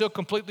walls were still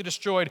completely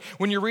destroyed,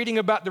 when you're reading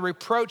about the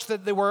reproach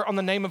that they were on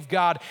the name of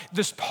God,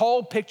 this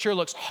whole picture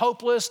looks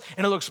hopeless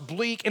and it looks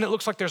bleak and it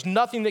looks like there's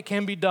nothing that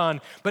can be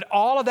done. But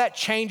all of that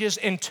changes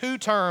in two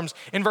terms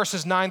in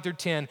verses 9 through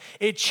 10.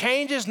 It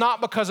changes not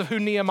because of who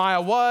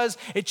Nehemiah was.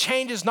 It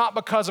changes not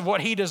because of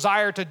what he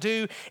desired to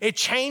do. It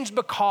changed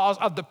because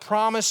of the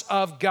promise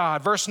of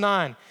God. Verse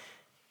 9,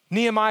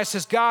 Nehemiah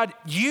says, God,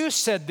 you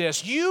said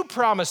this. You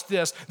promised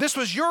this. This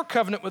was your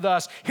covenant with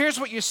us. Here's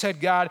what you said,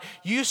 God.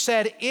 You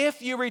said,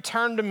 if you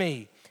return to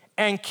me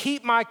and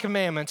keep my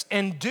commandments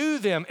and do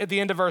them, at the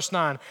end of verse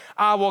 9,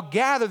 I will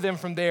gather them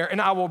from there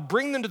and I will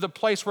bring them to the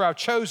place where I've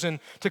chosen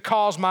to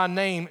cause my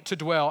name to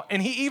dwell.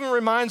 And he even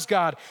reminds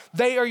God,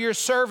 they are your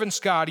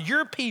servants, God,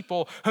 your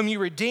people whom you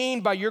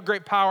redeemed by your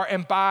great power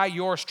and by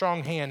your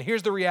strong hand.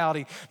 Here's the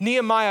reality.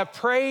 Nehemiah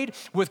prayed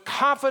with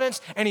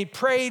confidence and he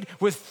prayed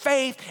with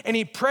faith and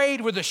he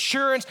prayed with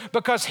assurance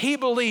because he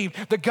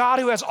believed the God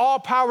who has all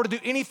power to do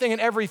anything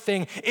and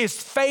everything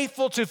is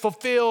faithful to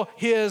fulfill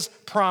his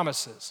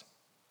promises.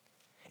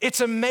 It's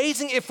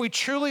amazing if we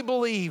truly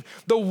believe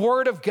the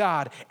word of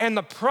God and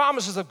the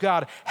promises of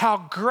God,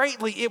 how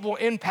greatly it will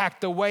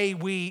impact the way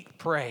we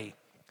pray.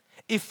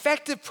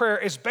 Effective prayer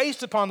is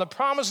based upon the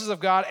promises of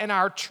God and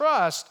our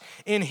trust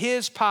in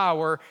his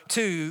power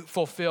to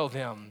fulfill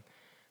them.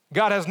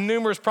 God has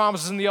numerous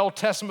promises in the Old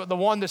Testament. The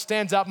one that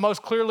stands out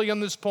most clearly on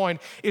this point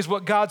is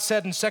what God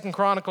said in 2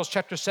 Chronicles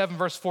chapter 7,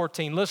 verse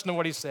 14. Listen to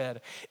what he said.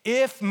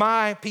 If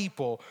my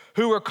people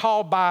who are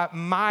called by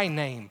my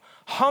name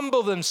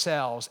humble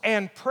themselves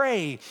and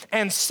pray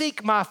and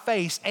seek my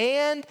face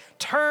and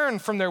turn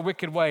from their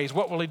wicked ways,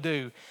 what will he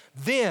do?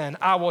 Then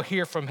I will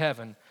hear from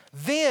heaven.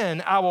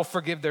 Then I will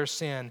forgive their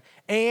sin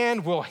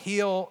and will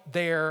heal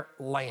their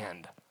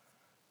land.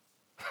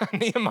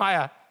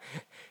 Nehemiah,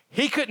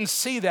 he couldn't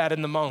see that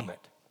in the moment,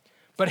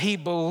 but he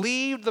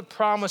believed the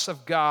promise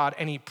of God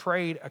and he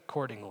prayed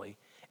accordingly.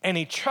 And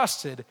he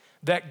trusted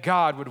that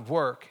God would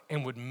work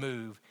and would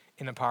move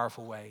in a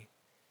powerful way.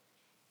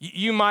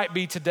 You might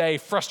be today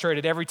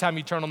frustrated every time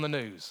you turn on the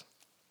news.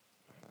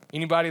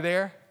 Anybody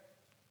there?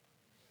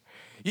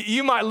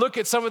 You might look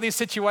at some of these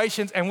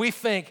situations and we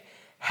think,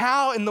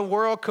 how in the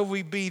world could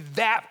we be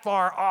that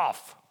far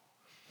off?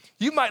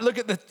 You might look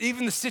at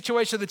even the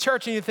situation of the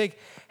church and you think,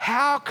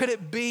 how could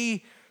it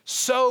be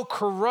so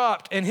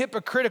corrupt and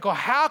hypocritical?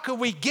 How could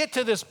we get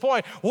to this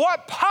point?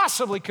 What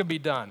possibly could be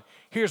done?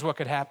 Here's what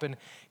could happen.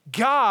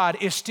 God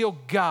is still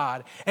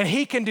God, and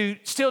he can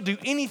still do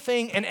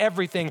anything and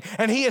everything,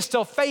 and he is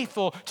still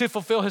faithful to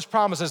fulfill his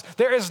promises.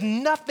 There is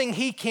nothing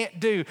he can't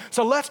do.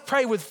 So let's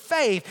pray with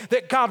faith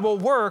that God will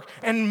work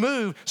and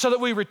move so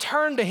that we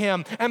return to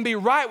him and be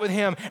right with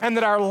him and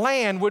that our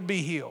land would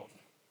be healed.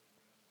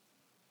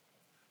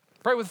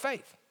 Pray with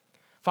faith.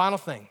 Final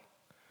thing,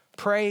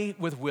 pray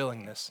with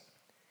willingness.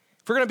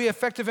 If we're going to be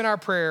effective in our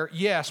prayer,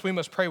 yes, we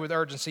must pray with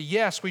urgency.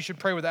 Yes, we should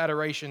pray with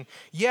adoration.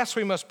 Yes,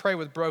 we must pray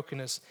with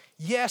brokenness.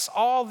 Yes,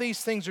 all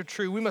these things are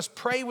true. We must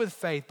pray with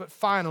faith, but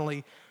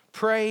finally,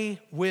 pray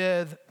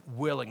with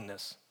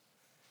willingness.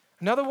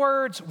 In other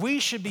words, we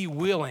should be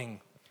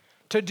willing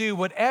to do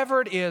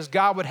whatever it is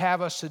God would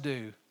have us to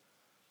do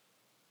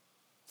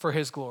for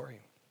his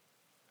glory.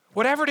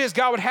 Whatever it is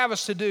God would have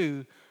us to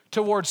do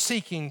towards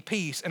seeking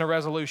peace and a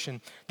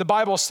resolution. The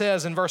Bible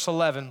says in verse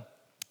 11,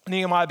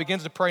 Nehemiah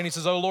begins to pray and he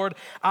says, "O Lord,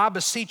 I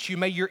beseech you,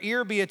 may your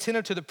ear be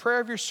attentive to the prayer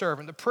of your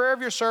servant, the prayer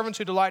of your servants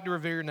who delight to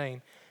revere your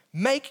name.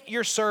 Make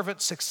your servant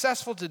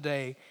successful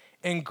today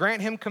and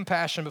grant him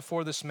compassion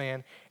before this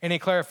man." And he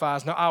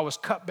clarifies, "Now I was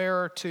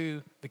cupbearer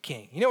to the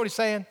king." You know what he's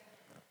saying?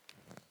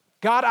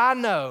 God, I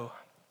know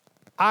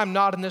I'm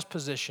not in this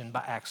position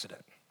by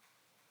accident.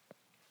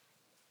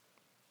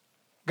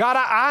 God,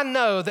 I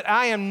know that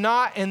I am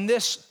not in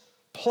this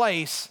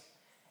place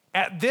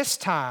at this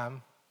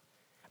time.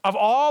 Of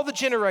all the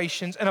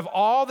generations and of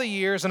all the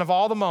years and of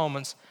all the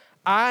moments,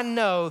 I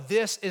know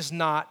this is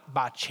not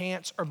by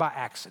chance or by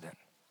accident.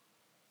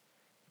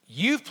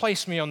 You've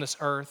placed me on this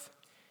earth.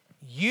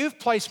 You've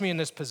placed me in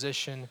this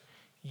position.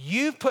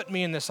 You've put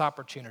me in this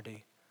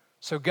opportunity.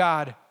 So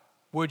God,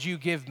 would you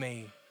give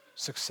me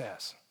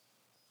success?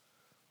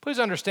 Please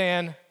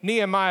understand,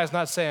 Nehemiah is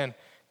not saying,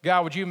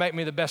 God, would you make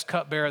me the best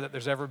cupbearer that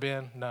there's ever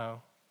been?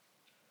 No.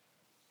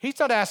 He's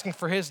not asking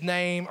for his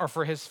name or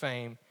for his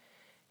fame.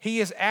 He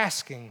is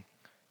asking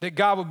that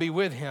God would be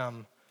with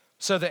him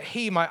so that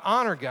he might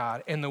honor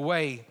God in the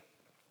way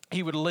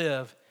he would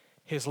live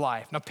his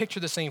life. Now picture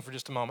the scene for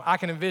just a moment. I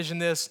can envision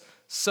this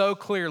so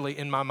clearly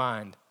in my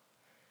mind.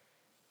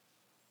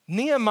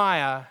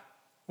 Nehemiah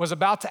was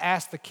about to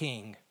ask the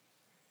king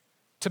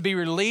to be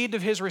relieved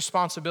of his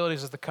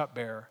responsibilities as the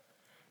cupbearer,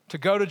 to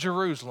go to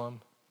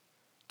Jerusalem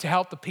to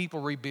help the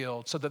people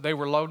rebuild so that they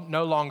were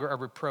no longer a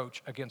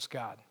reproach against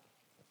God.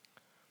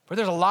 But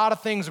there's a lot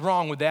of things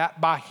wrong with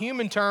that. By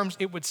human terms,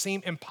 it would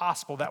seem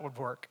impossible that would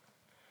work.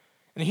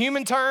 In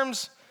human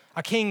terms,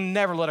 a king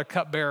never let a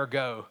cupbearer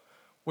go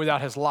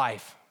without his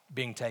life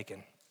being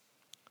taken.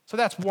 So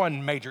that's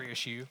one major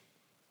issue.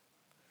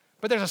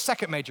 But there's a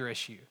second major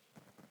issue.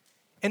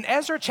 In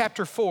Ezra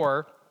chapter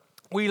 4,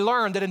 we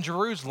learned that in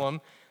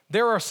Jerusalem,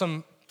 there are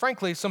some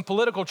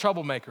political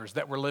troublemakers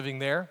that were living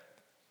there.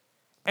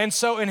 And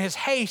so in his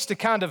haste to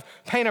kind of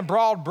paint a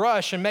broad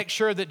brush and make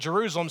sure that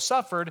Jerusalem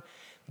suffered,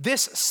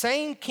 this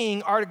same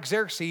king,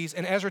 Artaxerxes,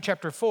 in Ezra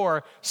chapter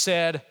 4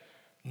 said,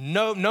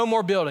 no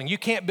more building. You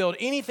can't build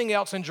anything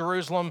else in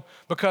Jerusalem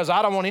because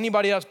I don't want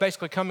anybody else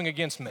basically coming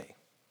against me.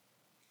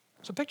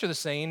 So picture the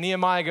scene.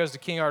 Nehemiah goes to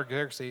King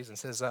Artaxerxes and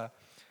says,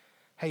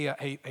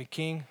 hey,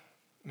 King,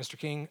 Mr.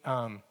 King,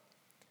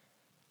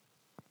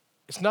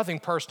 it's nothing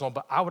personal,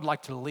 but I would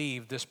like to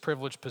leave this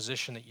privileged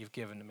position that you've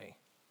given to me.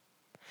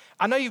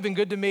 I know you've been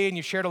good to me and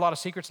you've shared a lot of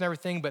secrets and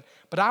everything,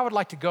 but I would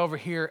like to go over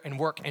here and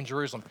work in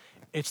Jerusalem.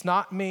 It's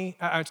not me,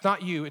 it's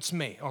not you, it's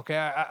me, okay?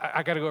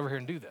 I got to go over here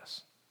and do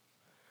this.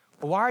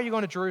 Well, why are you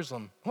going to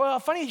Jerusalem? Well,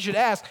 funny you should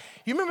ask.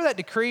 You remember that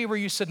decree where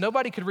you said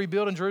nobody could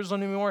rebuild in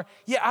Jerusalem anymore?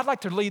 Yeah, I'd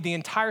like to lead the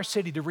entire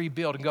city to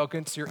rebuild and go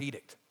against your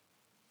edict.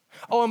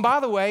 Oh, and by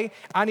the way,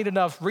 I need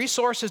enough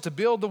resources to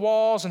build the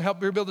walls and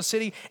help rebuild the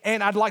city,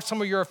 and I'd like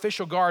some of your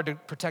official guard to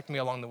protect me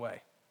along the way.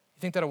 You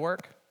think that'll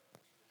work?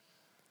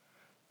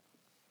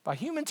 By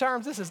human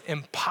terms, this is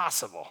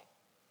impossible.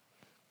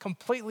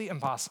 Completely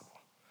impossible.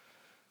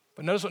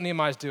 But notice what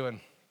Nehemiah's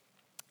doing.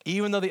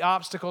 Even though the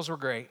obstacles were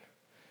great,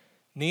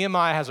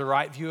 Nehemiah has a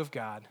right view of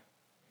God.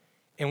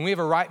 And when we have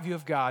a right view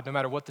of God, no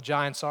matter what the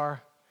giants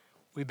are,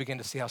 we begin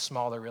to see how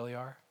small they really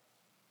are.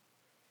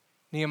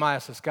 Nehemiah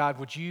says, God,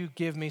 would you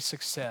give me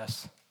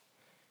success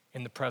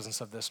in the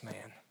presence of this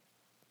man?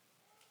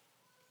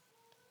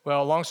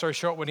 Well, long story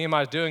short, what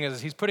Nehemiah's doing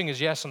is he's putting his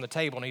yes on the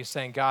table and he's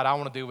saying, God, I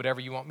want to do whatever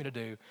you want me to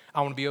do.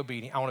 I want to be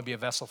obedient. I want to be a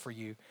vessel for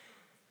you.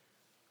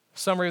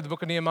 Summary of the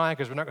book of Nehemiah,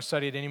 because we're not going to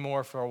study it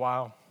anymore for a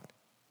while.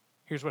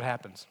 Here's what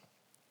happens.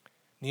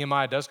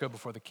 Nehemiah does go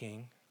before the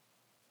king.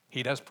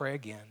 He does pray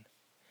again.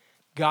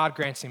 God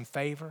grants him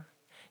favor.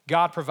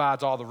 God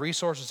provides all the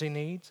resources he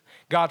needs.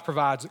 God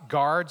provides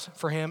guards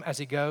for him as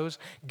he goes.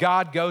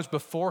 God goes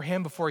before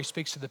him before he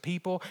speaks to the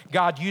people.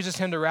 God uses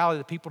him to rally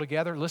the people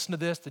together. Listen to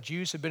this. The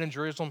Jews had been in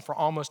Jerusalem for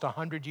almost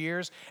 100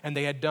 years, and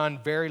they had done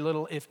very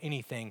little, if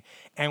anything.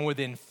 And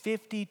within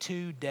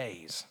 52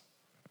 days,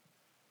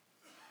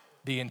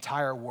 the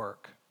entire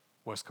work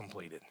was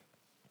completed.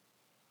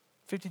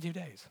 52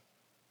 days.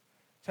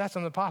 That's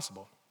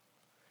impossible.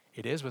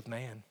 It is with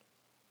man,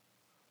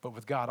 but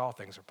with God, all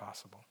things are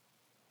possible.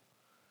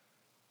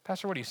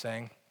 Pastor, what are you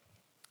saying?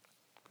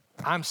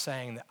 I'm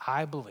saying that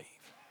I believe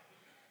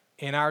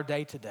in our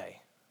day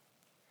today,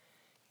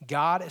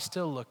 God is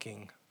still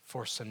looking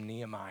for some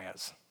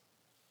Nehemiahs.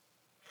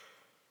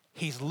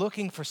 He's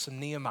looking for some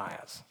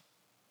Nehemiahs.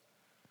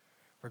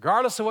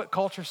 Regardless of what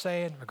culture's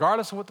saying,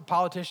 regardless of what the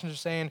politicians are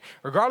saying,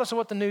 regardless of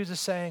what the news is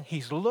saying,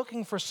 he's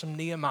looking for some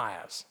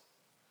Nehemiahs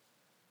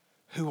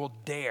who will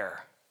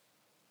dare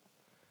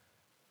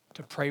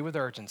to pray with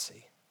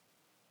urgency,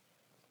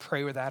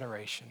 pray with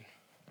adoration,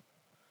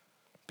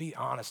 be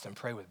honest and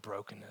pray with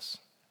brokenness,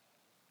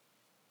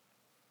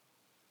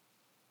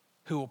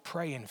 who will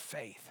pray in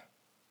faith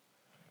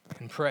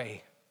and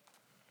pray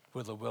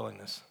with a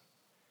willingness.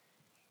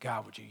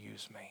 God, would you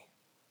use me?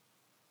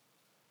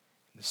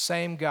 The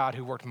same God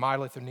who worked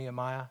mightily through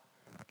Nehemiah,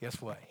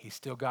 guess what? He's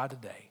still God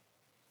today,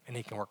 and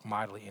he can work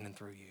mightily in and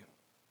through you.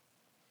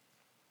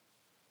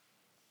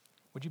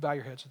 Would you bow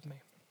your heads with me?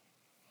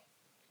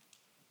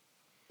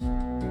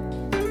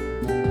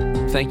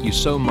 Thank you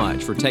so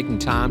much for taking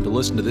time to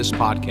listen to this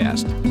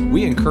podcast.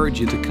 We encourage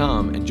you to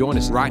come and join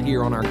us right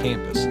here on our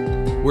campus.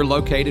 We're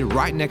located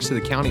right next to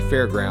the county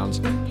fairgrounds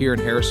here in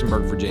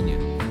Harrisonburg, Virginia.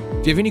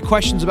 If you have any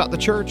questions about the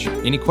church,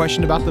 any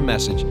question about the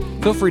message,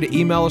 feel free to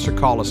email us or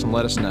call us and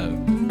let us know.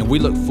 And we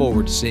look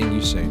forward to seeing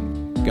you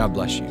soon. God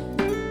bless you.